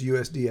this is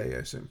USDA, I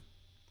assume.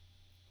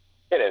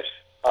 It is.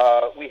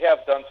 We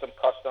have done some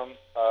custom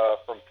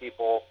from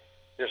people.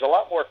 There's a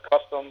lot more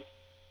custom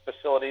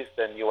facilities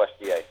than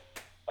USDA.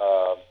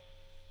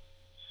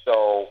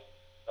 So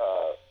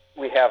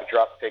we have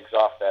dropped pigs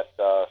off at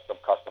some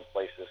custom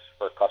places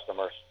for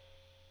customers.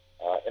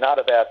 And out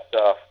of that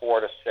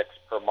 4 to 6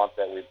 per month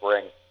that we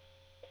bring,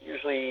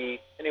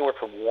 usually anywhere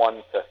from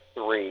 1 to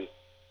 3,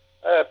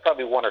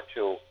 probably 1 or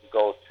 2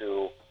 go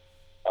to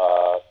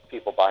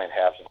people buying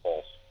halves and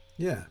wholes.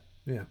 Yeah.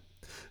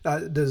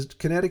 Does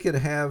Connecticut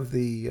have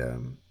the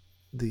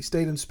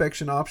state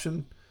inspection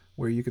option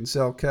where you can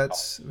sell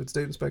cuts if it's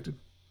state inspected?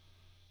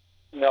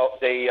 No,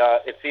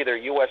 it's either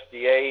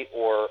USDA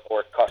or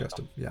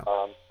custom. Yeah.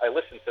 I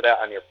listened to that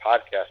on your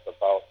podcast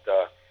about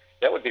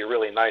that would be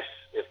really nice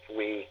if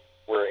we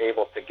were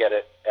able to get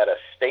it at a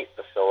state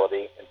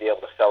facility and be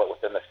able to sell it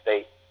within the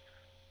state.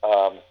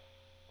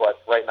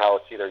 But right now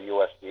it's either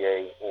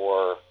USDA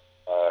or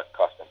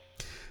custom.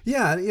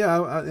 Yeah,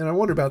 and I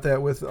wonder about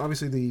that with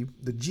obviously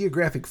the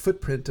geographic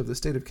footprint of the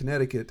state of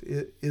Connecticut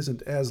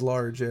isn't as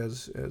large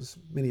as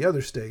many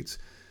other states.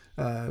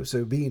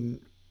 So being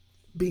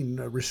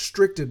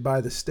restricted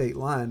by the state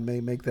line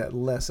may make that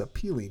less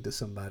appealing to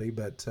somebody,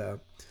 but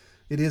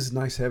it is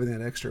nice having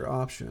that extra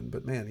option.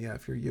 But man, yeah,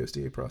 if you're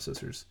USDA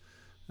processors.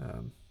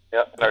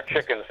 Yeah, and our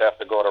chickens have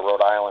to go to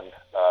Rhode Island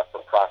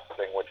for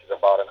processing, which is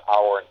about an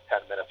hour and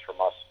 10 minutes from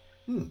us.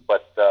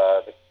 But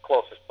the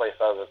closest place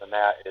other than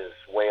that is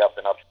way up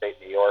in upstate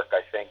New York,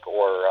 I think,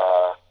 or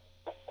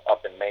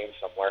up in Maine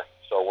somewhere.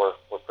 So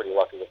we're pretty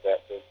lucky with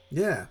that too.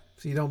 Yeah,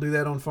 so you don't do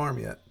that on farm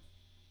yet?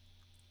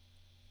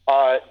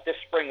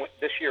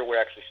 This year we're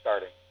actually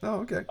starting.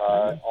 Oh, okay.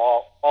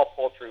 All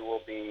poultry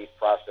will be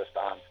processed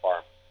on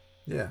farm.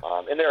 Yeah.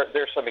 And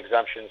there's some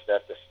exemptions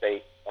that the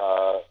state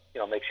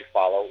makes you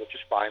follow, which is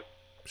fine.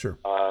 Sure.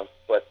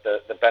 But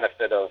the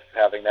benefit of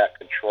having that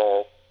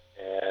control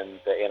and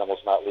the animals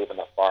not leaving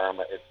the farm,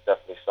 it's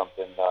definitely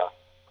something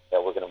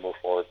that we're going to move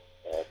forward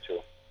to.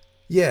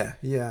 Yeah.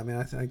 I mean,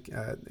 I think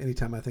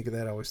anytime I think of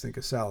that, I always think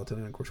of Salatin,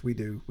 and of course we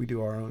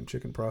do our own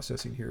chicken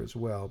processing here as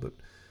well, but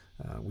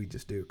we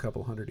just do a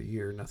couple hundred a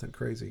year, nothing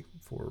crazy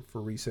for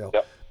resale.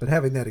 Yep. But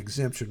having that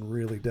exemption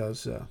really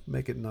does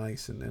make it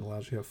nice and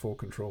allows you to have full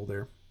control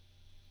there.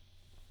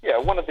 Yeah,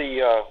 one of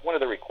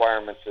the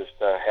requirements is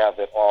to have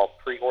it all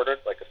pre-ordered,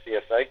 like a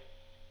CSA.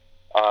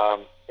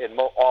 And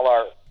all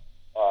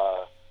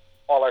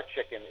our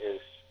chicken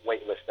is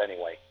waitlist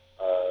anyway,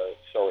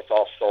 so it's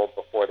all sold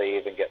before they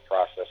even get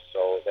processed.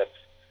 So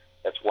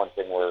that's one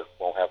thing we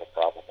won't have a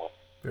problem with.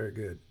 Very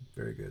good.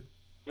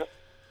 Yep.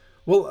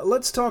 Well,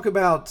 let's talk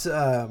about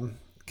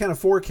kind of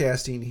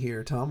forecasting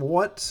here, Tom.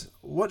 What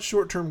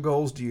short-term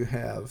goals do you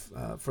have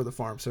for the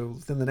farm? So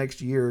within the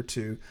next year or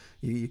two,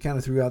 you kind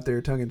of threw out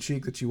there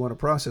tongue-in-cheek that you want a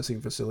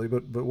processing facility,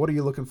 but what are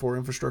you looking for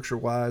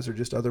infrastructure-wise or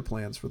just other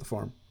plans for the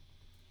farm?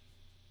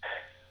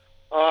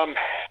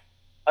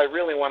 I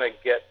really want to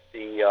get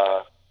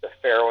the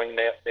farrowing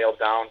nailed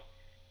down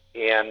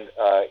and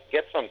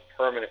get some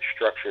permanent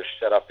structures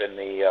set up in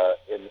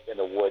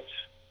the woods,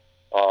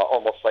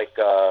 almost like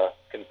a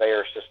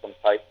conveyor system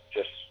type.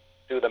 Just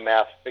do the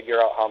math, figure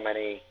out how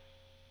many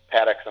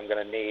paddocks I'm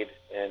going to need,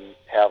 and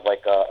have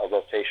like a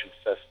rotation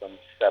system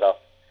set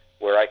up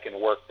where I can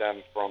work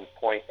them from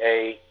point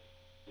A,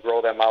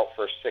 grow them out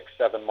for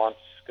 6-7 months,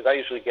 because I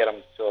usually get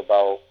them to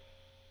about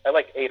 8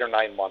 or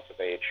 9 months of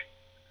age.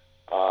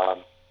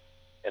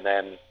 And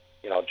then,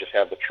 just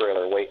have the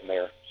trailer waiting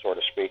there, so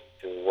to speak,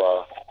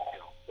 to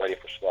ready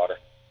for slaughter.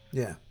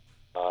 Yeah.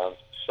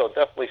 So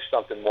definitely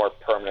something more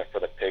permanent for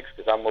the pigs,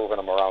 because I'm moving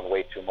them around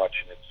way too much,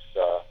 and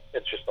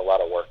it's just a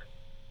lot of work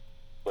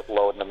with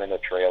loading them in the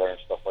trailer and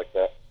stuff like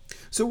that.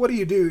 So what do?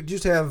 You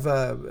just have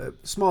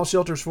small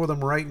shelters for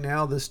them right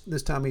now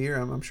this time of year?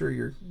 I'm sure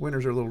your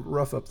winters are a little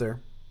rough up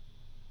there.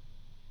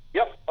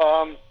 Yep.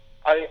 I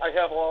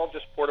have all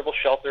just portable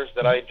shelters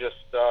that I just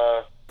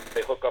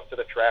they hook up to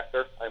the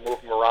tractor. I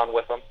move them around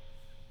with them.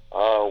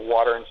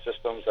 Watering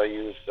systems, I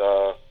use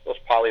those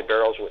poly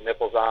barrels with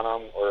nipples on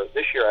them. Or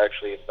this year I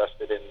actually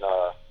invested in,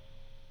 what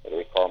do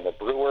we call them,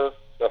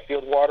 the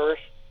field waterers.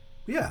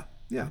 Yeah.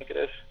 I think it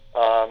is.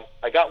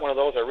 I got one of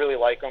those. I really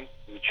like them.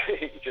 You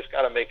just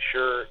got to make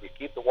sure you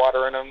keep the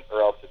water in them,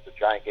 or else it's a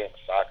giant game of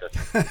soccer.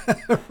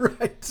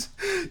 Right.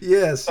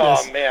 Yes.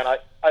 Oh, yes. man,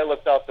 I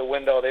looked out the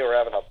window. They were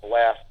having a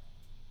blast.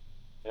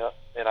 Yeah,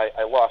 and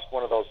I lost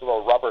one of those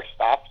little rubber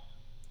stops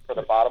for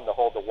the bottom to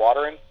hold the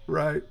water in.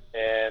 Right.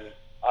 And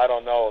I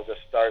don't know, the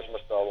stars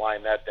must have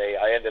aligned that day.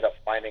 I ended up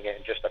finding it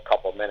in just a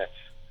couple minutes.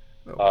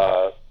 Oh,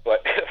 wow.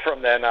 But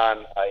from then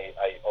on, I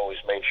always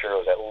made sure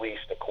it was at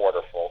least a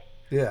quarter full.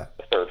 Yeah.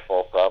 A third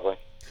full, probably.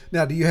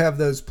 Now, do you have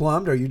those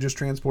plumbed, or are you just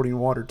transporting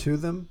water to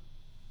them?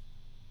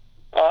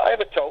 I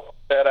have a tote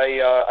that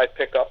I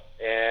pick up,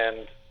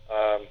 and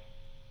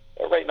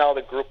right now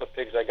the group of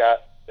pigs I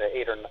got,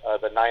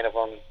 the 9 of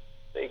them,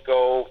 they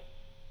go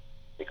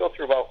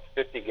through about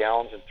 50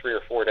 gallons in 3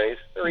 or 4 days.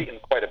 They're eating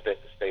quite a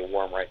bit to stay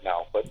warm right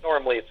now, but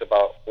normally it's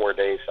about 4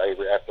 days. I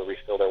have to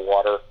refill their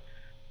water.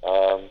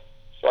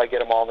 So I get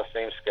them all on the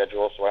same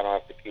schedule, so I don't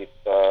have to keep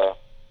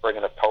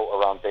bringing a tote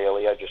around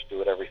daily. I just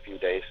do it every few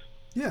days.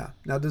 Yeah.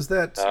 Now, does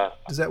that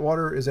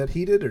water, is that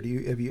heated, or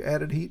have you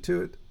added heat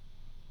to it?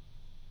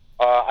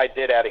 I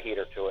did add a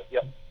heater to it.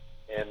 Yep.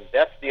 And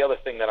that's the other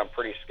thing that I'm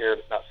pretty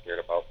not scared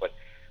about, but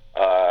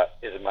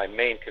is my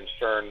main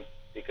concern,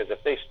 because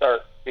if they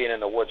start being in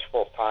the woods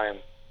full time,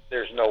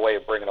 there's no way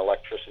of bringing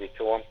electricity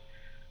to them.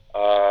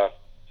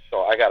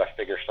 So I got to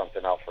figure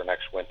something out for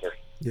next winter.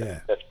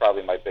 Yeah. That's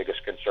probably my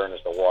biggest concern is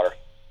the water.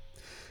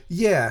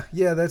 Yeah,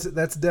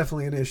 that's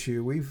definitely an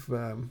issue.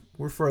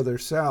 We're further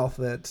south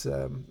that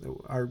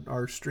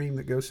our stream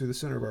that goes through the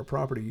center of our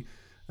property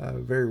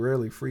very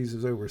rarely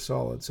freezes over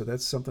solid, so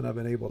that's something I've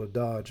been able to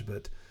dodge.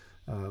 But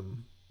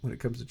when it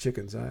comes to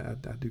chickens, I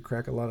do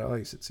crack a lot of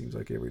ice. It seems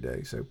like every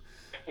day. So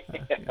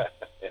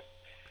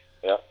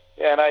yeah,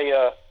 and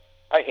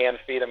I hand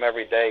feed them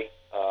every day.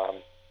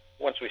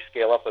 Once we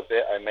scale up a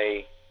bit, I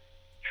may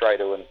try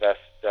to invest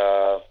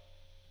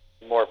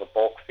more of a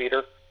bulk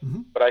feeder.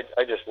 Mm-hmm. But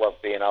I just love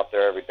being out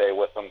there every day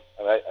with them,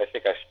 and I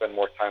think I spend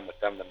more time with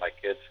them than my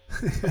kids.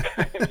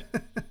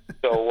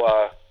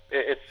 So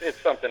it's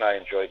something I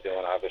enjoy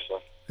doing, obviously.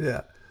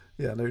 Yeah,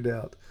 no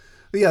doubt.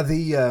 But yeah,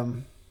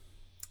 the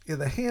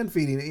hand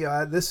feeding.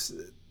 Yeah, this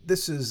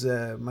is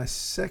my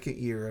second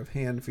year of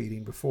hand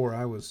feeding. Before,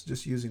 I was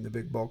just using the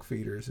big bulk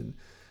feeders, and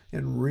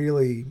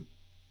really,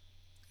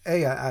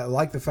 I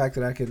like the fact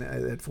that I can.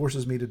 It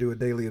forces me to do a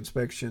daily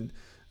inspection.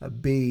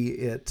 B,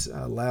 it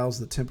allows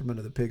the temperament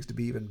of the pigs to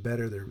be even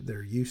better.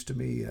 They're used to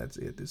me.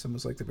 It's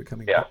almost like they're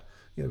becoming,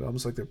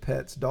 almost like they're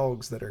pets,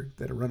 dogs that are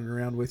running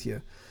around with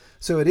you.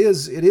 So it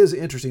is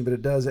interesting, but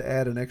it does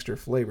add an extra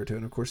flavor to it.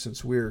 And of course,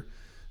 since we're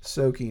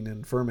soaking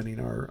and fermenting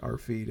our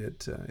feed,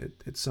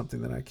 it's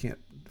something that I can't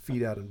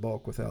feed out in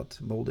bulk without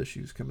mold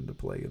issues come into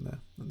play in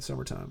the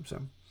summertime.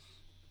 So.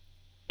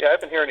 Yeah,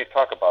 I've been hearing you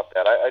talk about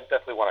that. I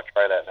definitely want to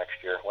try that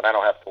next year when I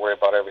don't have to worry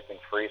about everything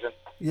freezing.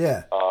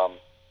 Yeah.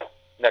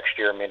 Next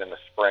year, I mean in the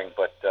spring,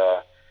 but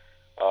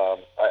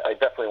I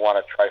definitely want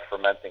to try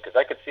fermenting because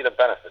I could see the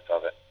benefits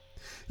of it.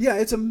 Yeah,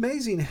 it's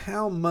amazing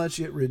how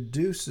much it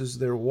reduces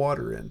their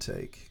water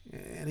intake.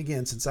 And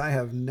again, since I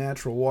have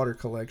natural water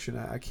collection,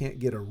 I can't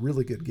get a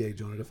really good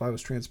gauge on it. If I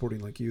was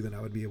transporting like you, then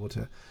I would be able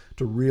to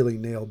really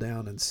nail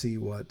down and see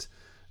what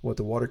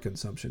the water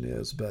consumption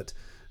is. But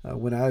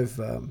when I've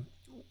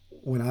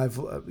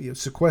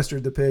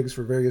sequestered the pigs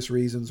for various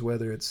reasons,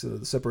 whether it's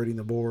separating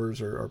the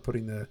boars or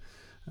putting the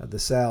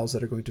sows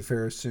that are going to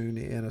farrow soon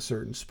in a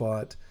certain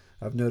spot,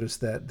 I've noticed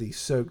that the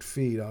soaked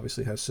feed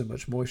obviously has so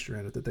much moisture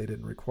in it that they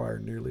didn't require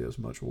nearly as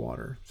much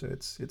water. So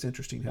it's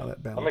interesting how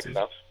that balances.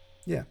 That makes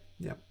sense.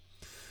 Yeah.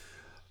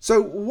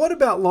 So what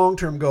about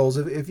long-term goals?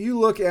 If you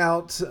look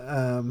out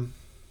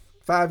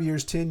 5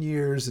 years, 10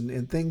 years,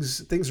 and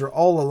things are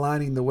all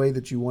aligning the way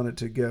that you want it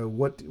to go,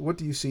 what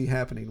do you see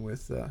happening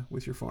with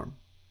your farm?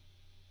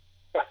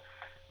 I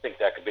think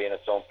that could be in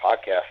its own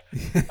podcast.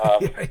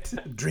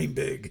 Right. Dream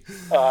big.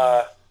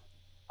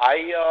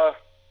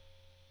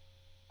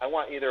 I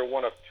want either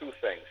one of two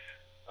things.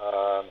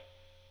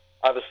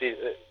 Obviously,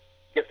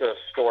 get the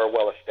store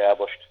well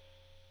established.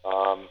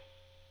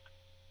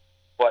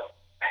 But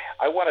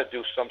I want to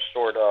do some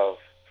sort of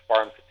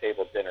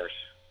farm-to-table dinners.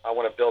 I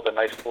want to build a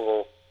nice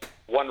little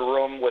one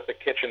room with a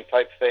kitchen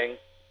type thing.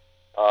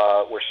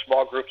 We're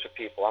small groups of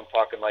people. I'm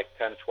talking like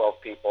 10,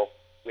 12 people.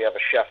 We have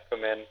a chef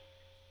come in.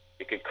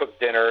 You can cook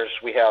dinners.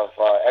 We have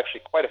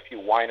actually quite a few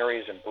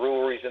wineries and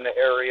breweries in the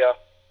area.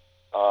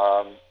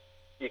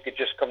 You could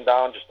just come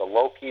down, just a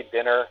low-key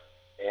dinner,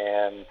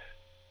 and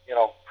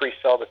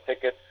pre-sell the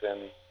tickets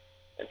and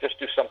just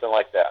do something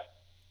like that.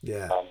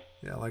 Yeah,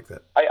 I like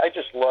that.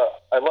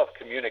 I love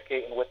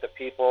communicating with the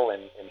people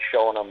and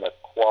showing them the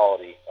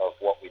quality of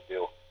what we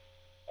do.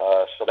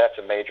 So that's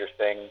a major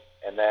thing.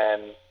 And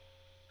then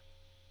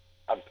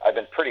I've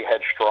been pretty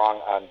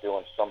headstrong on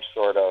doing some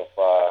sort of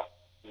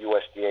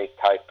USDA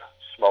type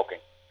smoking.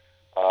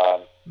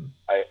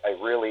 I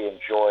really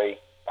enjoy,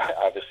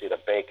 obviously, the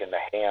bacon, the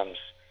hams.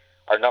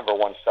 Our number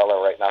one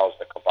seller right now is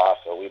the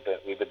kielbasa.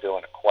 We've been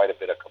doing quite a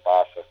bit of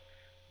kielbasa,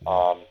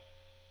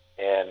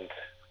 and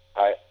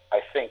I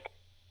think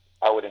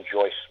I would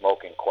enjoy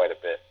smoking quite a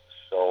bit.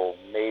 So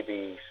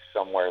maybe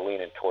somewhere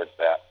leaning towards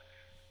that.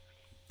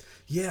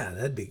 Yeah,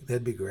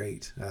 that'd be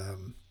great.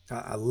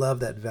 I love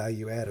that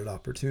value added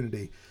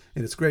opportunity,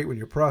 and it's great when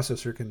your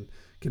processor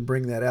can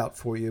bring that out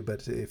for you.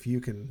 But if you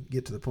can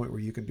get to the point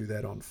where you can do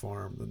that on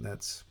farm, then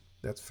that's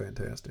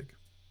fantastic.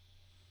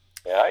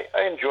 Yeah,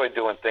 I enjoy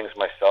doing things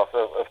myself.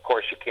 Of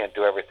course, you can't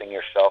do everything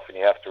yourself, and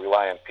you have to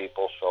rely on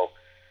people. So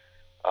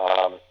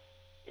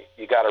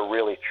you got to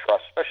really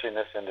trust, especially in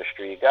this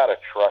industry. You got to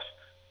trust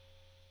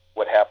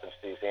what happens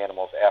to these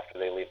animals after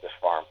they leave this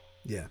farm.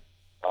 Yeah.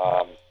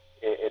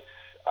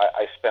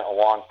 I spent a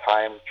long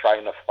time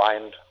trying to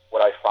find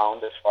what I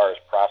found as far as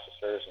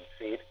processors and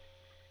feed,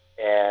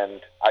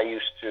 and I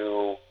used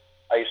to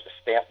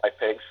stamp my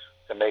pigs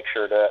to make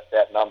sure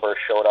that number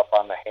showed up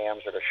on the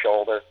hams or the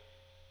shoulder,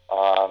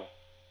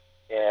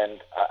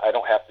 and I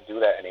don't have to do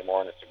that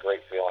anymore, and it's a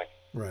great feeling.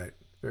 Right.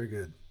 Very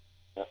good.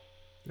 Yeah.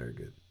 Very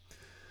good.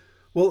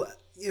 Well,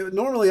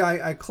 normally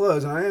I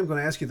close, and I am going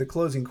to ask you the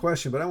closing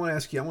question, but I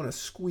want to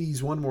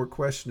squeeze one more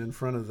question in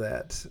front of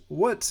that.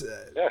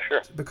 Yeah,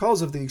 sure.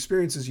 Because of the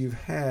experiences you've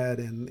had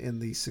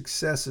and the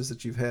successes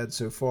that you've had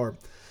so far,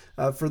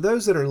 for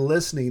those that are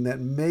listening that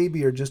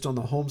maybe are just on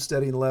the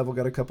homesteading level,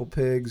 got a couple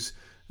pigs,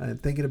 and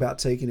thinking about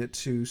taking it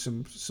to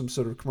some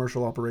sort of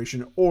commercial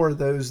operation, or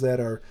those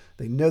that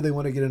they know they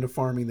want to get into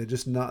farming, they're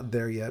just not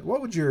there yet.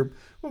 What would your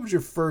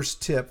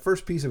first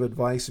piece of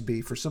advice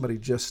be for somebody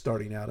just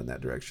starting out in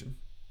that direction?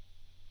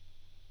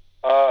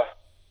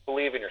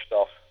 Believe in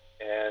yourself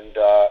and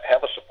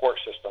have a support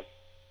system,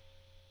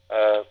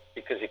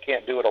 because you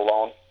can't do it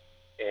alone,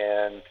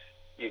 and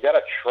you got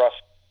to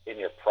trust in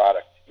your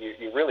product.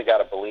 You really got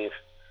to believe.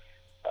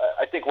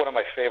 I think one of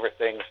my favorite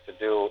things to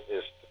do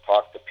is to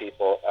talk to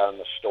people on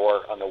the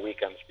store on the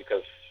weekends,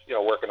 because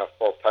working a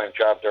full-time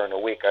job during the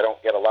week, I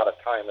don't get a lot of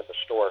time at the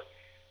store,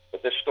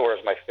 but this store is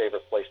my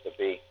favorite place to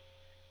be.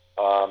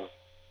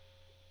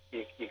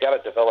 You got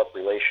to develop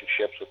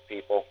relationships with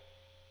people,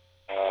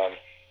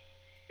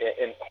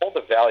 and hold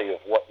the value of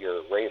what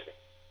you're raising.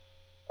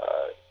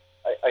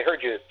 I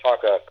heard you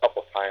talk a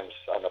couple times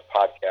on the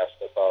podcast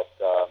about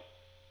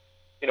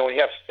when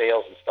you have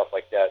sales and stuff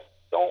like that,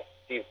 don't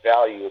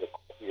devalue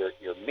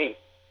your meat,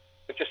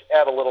 but just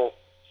add a little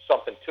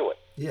something to it.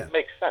 Yeah. It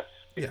makes sense,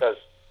 because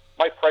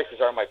my prices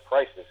are my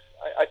prices.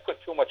 I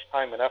put too much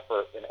time and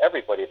effort in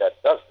everybody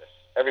that does this.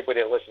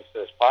 Everybody that listens to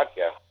this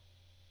podcast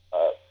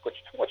puts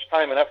too much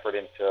time and effort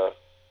into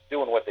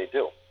doing what they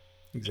do.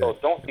 Exactly. So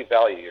don't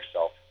devalue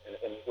yourself.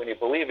 And when you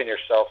believe in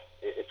yourself,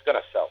 it's going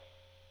to sell.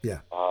 Yeah.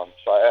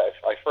 So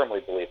I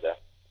firmly believe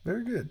that.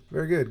 Very good.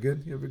 Very good.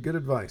 Good. You have good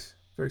advice.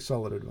 Very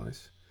solid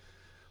advice.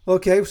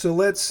 Okay, so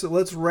let's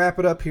wrap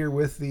it up here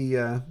with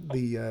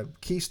the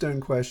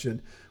keystone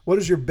question. What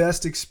is your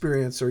best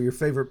experience or your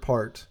favorite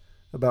part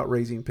about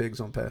raising pigs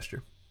on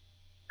pasture?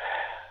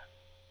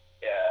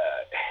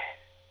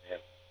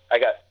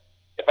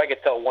 If I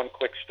could tell one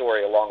quick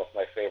story along with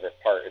my favorite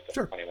part, it's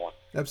a funny one.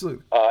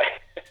 Absolutely.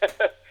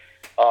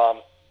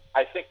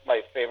 I think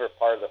my favorite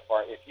part of the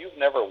farm, if you've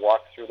never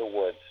walked through the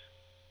woods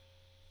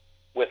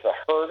with a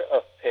herd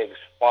of pigs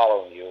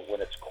following you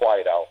when it's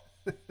quiet out,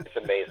 it's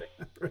amazing.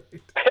 Right.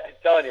 I'm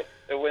telling you,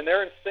 when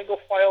they're in single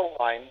file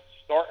line,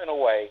 snorting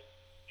away,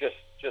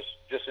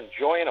 just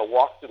enjoying a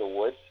walk through the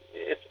woods,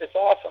 it's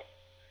awesome.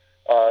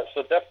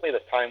 So definitely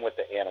the time with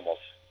the animals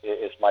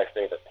is my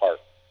favorite part.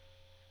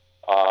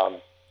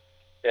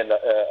 And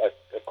a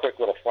quick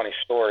little funny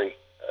story.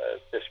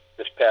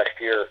 This past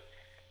year,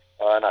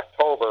 in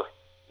October,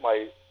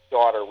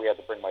 we had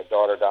to bring my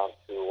daughter down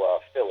to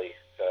Philly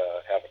to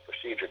have a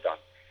procedure done.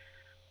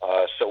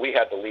 So we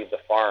had to leave the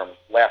farm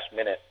last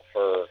minute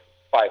for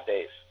 5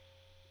 days.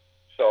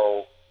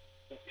 So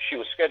she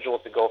was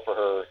scheduled to go for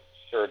her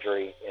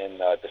surgery in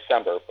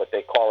December, but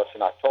they call us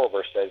in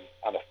October, said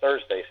on a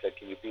Thursday, said,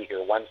 can you be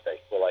here Wednesday?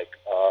 We're like,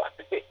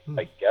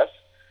 I guess.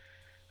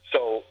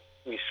 So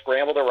we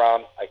scrambled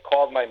around. I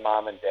called my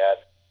mom and dad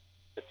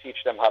to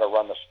teach them how to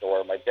run the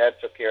store. My dad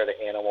took care of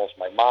the animals.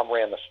 My mom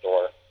ran the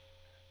store.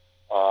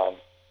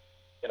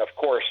 And of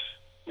course,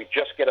 we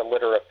just get a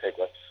litter of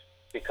piglets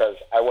because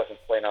I wasn't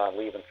planning on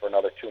leaving for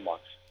another 2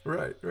 months.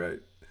 Right.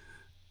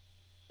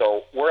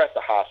 So we're at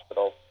the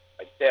hospital.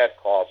 My dad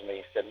calls me.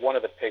 He said, one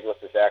of the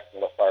piglets is acting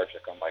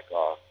lethargic. I'm like,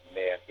 oh,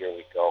 man, here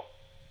we go.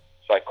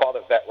 So I called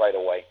the vet right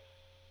away.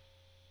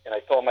 And I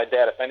told my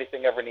dad, if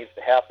anything ever needs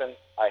to happen,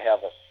 I have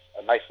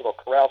a nice little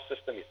corral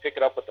system. You pick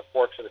it up with the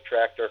forks of the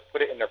tractor,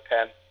 put it in their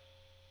pen.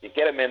 You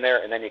get them in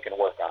there, and then you can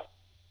work on it.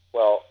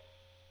 Well,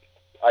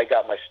 I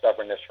got my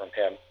stubbornness from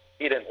him.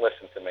 He didn't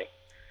listen to me.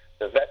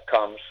 The vet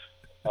comes.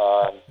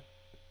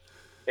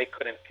 They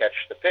couldn't catch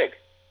the pig,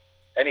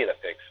 any of the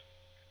pigs.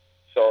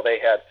 So they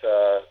had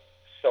to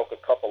soak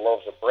a couple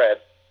loaves of bread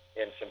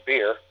in some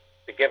beer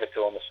to give it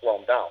to them to slow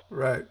them down.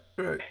 Right.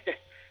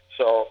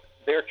 So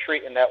they're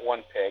treating that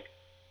one pig.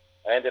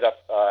 I ended up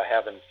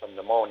having some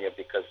pneumonia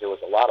because there was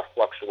a lot of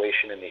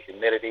fluctuation in the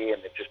humidity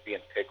and it just being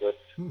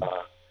piglets.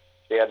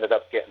 They ended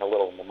up getting a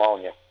little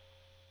pneumonia.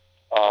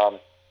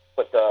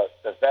 But the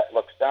vet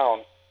looks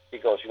down. He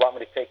goes, you want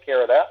me to take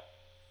care of that?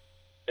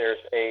 There's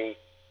a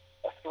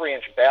a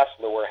 3-inch bass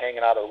lure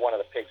hanging out of one of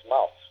the pig's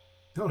mouths.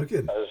 Oh, no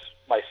kidding. Because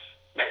my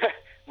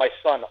my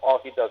son, all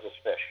he does is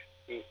fish.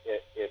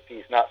 If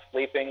he's not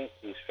sleeping,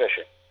 he's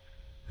fishing.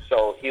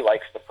 So he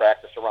likes to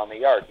practice around the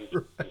yard. He's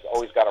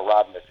always got a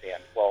rod in his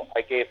hand. Well,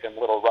 I gave him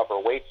little rubber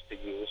weights to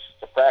use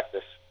to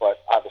practice,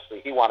 but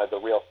obviously he wanted the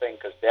real thing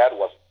because Dad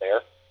wasn't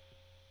there.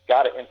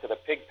 Got it into the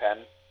pig pen,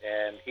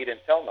 and he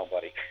didn't tell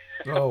nobody.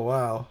 Oh,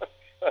 wow.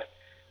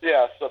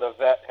 Yeah, so the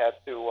vet had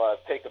to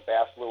take a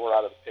bass lure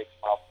out of the pig's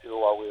mouth, too,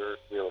 while we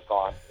were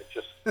gone. It's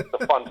just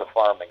the fun of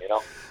farming, you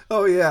know?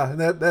 Oh, yeah, and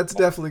that's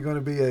definitely going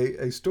to be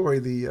a story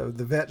the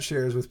vet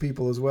shares with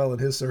people as well in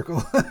his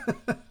circle.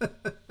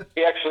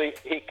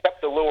 He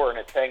kept the lure, and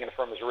it's hanging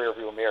from his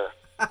rearview mirror.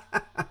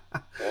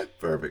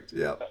 Perfect,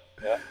 yeah.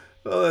 Yeah.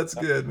 Oh, that's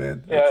good,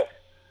 man. Yeah,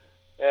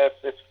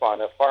 it's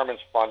fun. Farming's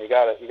fun. You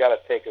gotta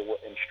take it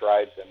in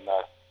strides, and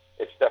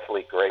it's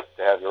definitely great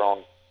to have your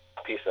own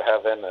piece of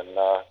heaven and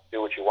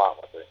do what you want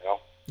with it. You know.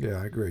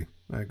 Yeah, I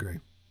agree.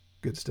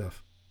 Good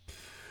stuff.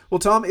 Well,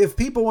 Tom, if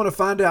people want to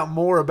find out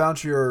more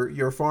about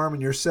your farm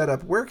and your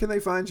setup, where can they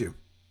find you?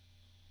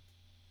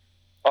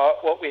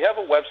 Well, we have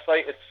a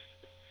website. It's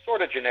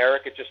sort of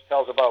generic. It just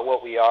tells about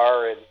what we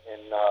are and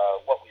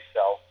what we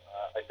sell.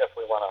 I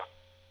definitely want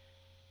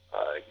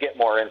to get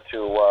more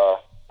into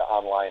the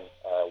online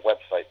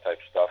website type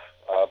stuff.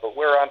 But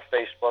we're on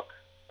Facebook.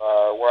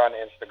 We're on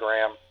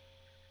Instagram.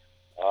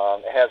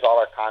 It has all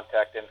our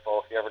contact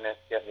info. If you ever need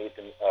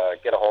to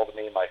get a hold of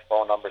me, my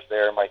phone number's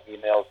there. My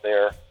email's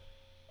there.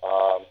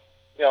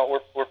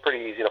 We're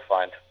pretty easy to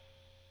find.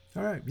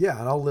 All right. Yeah,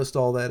 and I'll list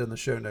all that in the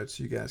show notes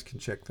so you guys can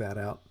check that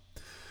out.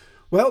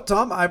 Well,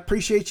 Tom, I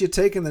appreciate you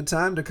taking the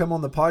time to come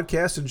on the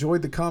podcast.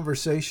 Enjoyed the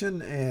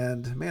conversation,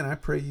 and man, I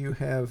pray you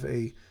have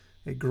a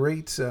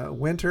great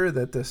winter,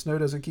 that the snow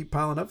doesn't keep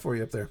piling up for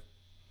you up there.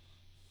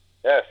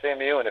 Yeah, same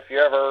to you. And if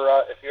you're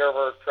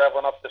ever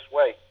traveling up this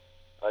way,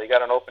 you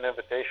got an open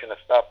invitation to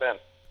stop in.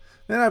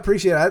 Man, I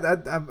appreciate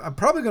it. I'm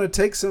probably going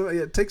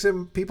to take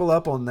some people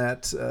up on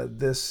that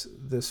this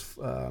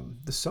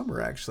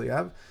summer. Actually,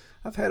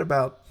 I've had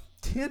about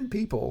 10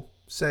 people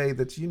say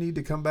that you need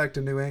to come back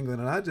to New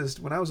England, and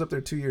when I was up there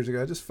 2 years ago,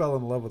 I just fell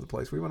in love with the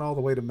place. We went all the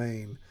way to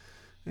Maine,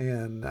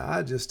 and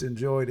I just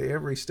enjoyed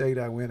every state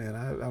I went in.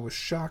 I was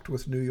shocked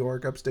with New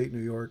York, upstate New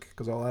York,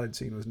 because all I'd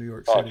seen was New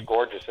York City. Oh, it's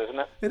gorgeous, isn't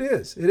it? It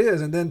is.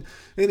 And then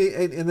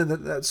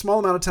that small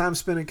amount of time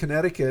spent in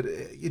Connecticut,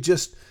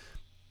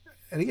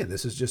 and again,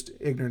 this is just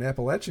ignorant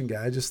Appalachian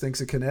guy, just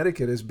thinks of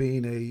Connecticut as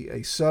being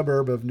a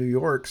suburb of New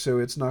York, so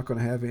it's not going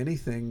to have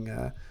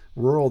anything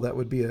rural that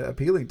would be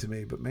appealing to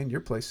me. But man, your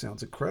place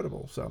sounds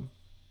incredible. So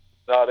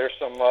no, there's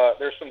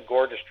some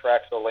gorgeous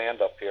tracts of land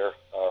up here,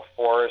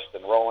 forest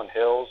and rolling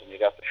hills, and you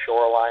got the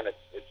shoreline.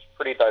 It's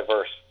pretty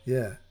diverse.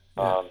 Yeah.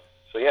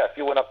 So yeah, if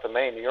you went up to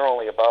Maine, we're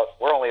only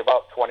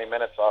about 20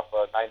 minutes off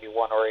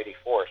 91 or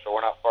 84, so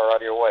we're not far out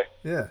of your way.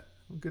 Yeah,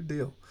 good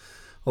deal.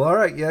 Well, all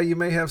right. Yeah, you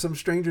may have some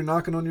stranger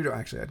knocking on your door.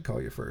 Actually, I'd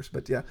call you first,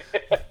 but yeah.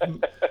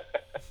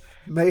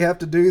 May have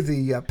to do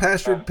the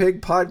Pastured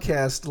Pig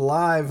podcast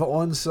live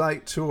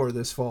on-site tour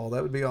this fall.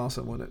 That would be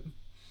awesome, wouldn't it?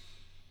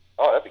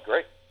 Oh, that'd be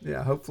great.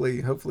 Yeah,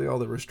 hopefully all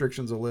the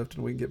restrictions will lift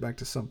and we can get back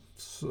to some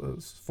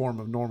form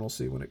of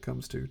normalcy when it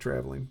comes to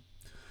traveling.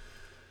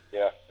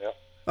 Yeah.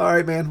 All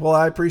right, man. Well,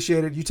 I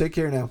appreciate it. You take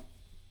care now.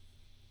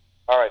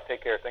 All right,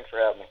 take care. Thanks for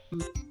having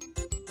me.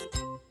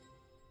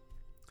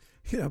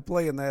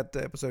 Playing that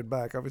episode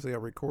back, obviously I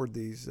record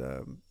these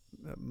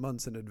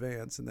months in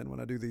advance, and then when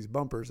I do these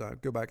bumpers, I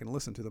go back and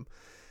listen to them.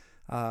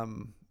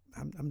 I'm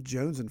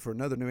jonesing for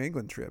another New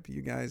England trip.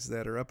 You guys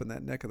that are up in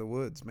that neck of the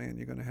woods, man,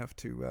 you're going to have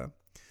to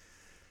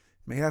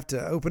may have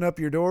to open up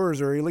your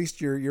doors, or at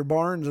least your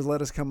barns, and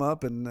let us come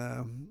up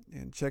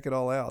and check it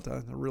all out.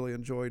 I really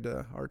enjoyed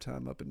our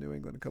time up in New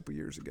England a couple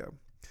years ago.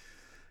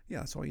 Yeah,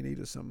 that's all you need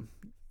is some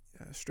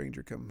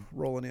stranger come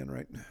rolling in,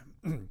 right?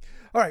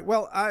 All right.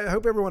 Well, I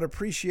hope everyone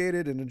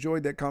appreciated and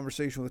enjoyed that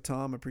conversation with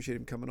Tom. I appreciate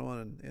him coming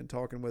on and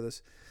talking with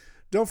us.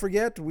 Don't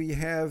forget, we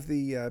have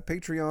the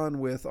Patreon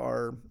with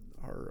our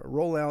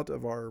rollout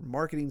of our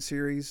marketing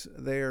series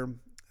there.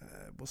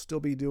 We'll still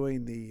be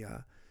doing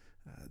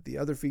the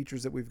other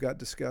features that we've got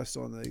discussed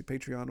on the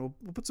Patreon.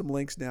 We'll put some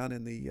links down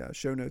in the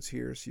show notes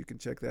here so you can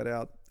check that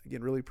out.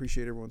 Again, really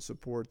appreciate everyone's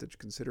support that you're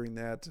considering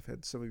that. I've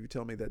had some of you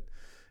tell me that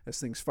as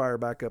things fire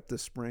back up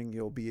this spring,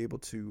 you'll be able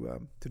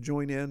to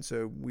join in.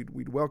 So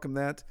we'd welcome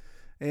that.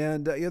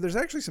 And there's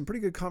actually some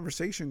pretty good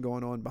conversation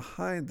going on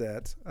behind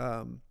that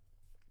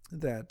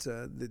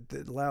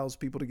that allows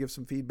people to give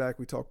some feedback.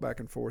 We talk back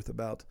and forth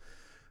about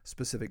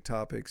specific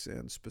topics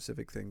and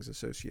specific things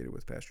associated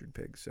with pastured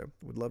pigs. So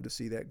would love to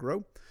see that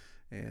grow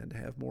and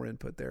have more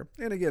input there.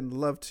 And again,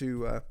 love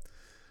to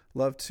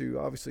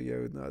obviously,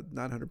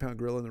 900-pound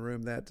gorilla in the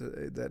room, that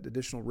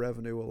additional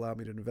revenue will allow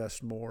me to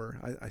invest more.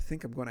 I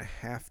think I'm going to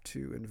have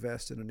to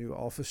invest in a new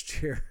office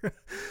chair. I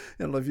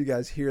don't know if you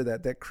guys hear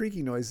that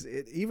creaky noise.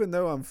 Even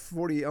though I'm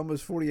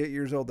almost 48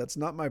 years old, that's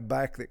not my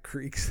back that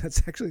creaks.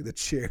 That's actually the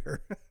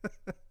chair.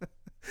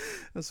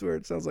 I swear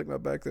it sounds like my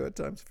back, though, at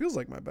times. It feels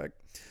like my back.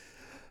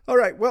 All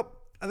right, well,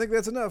 I think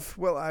that's enough.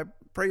 Well, I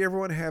pray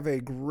everyone have a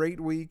great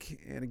week.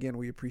 And again,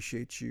 we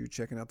appreciate you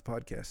checking out the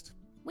podcast.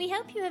 We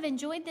hope you have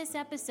enjoyed this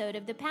episode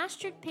of the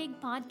Pastured Pig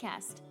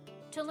Podcast.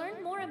 To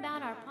learn more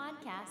about our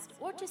podcast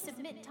or to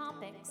submit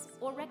topics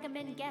or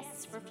recommend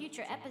guests for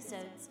future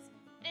episodes,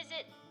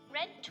 Visit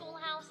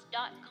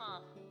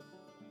redtoolhouse.com.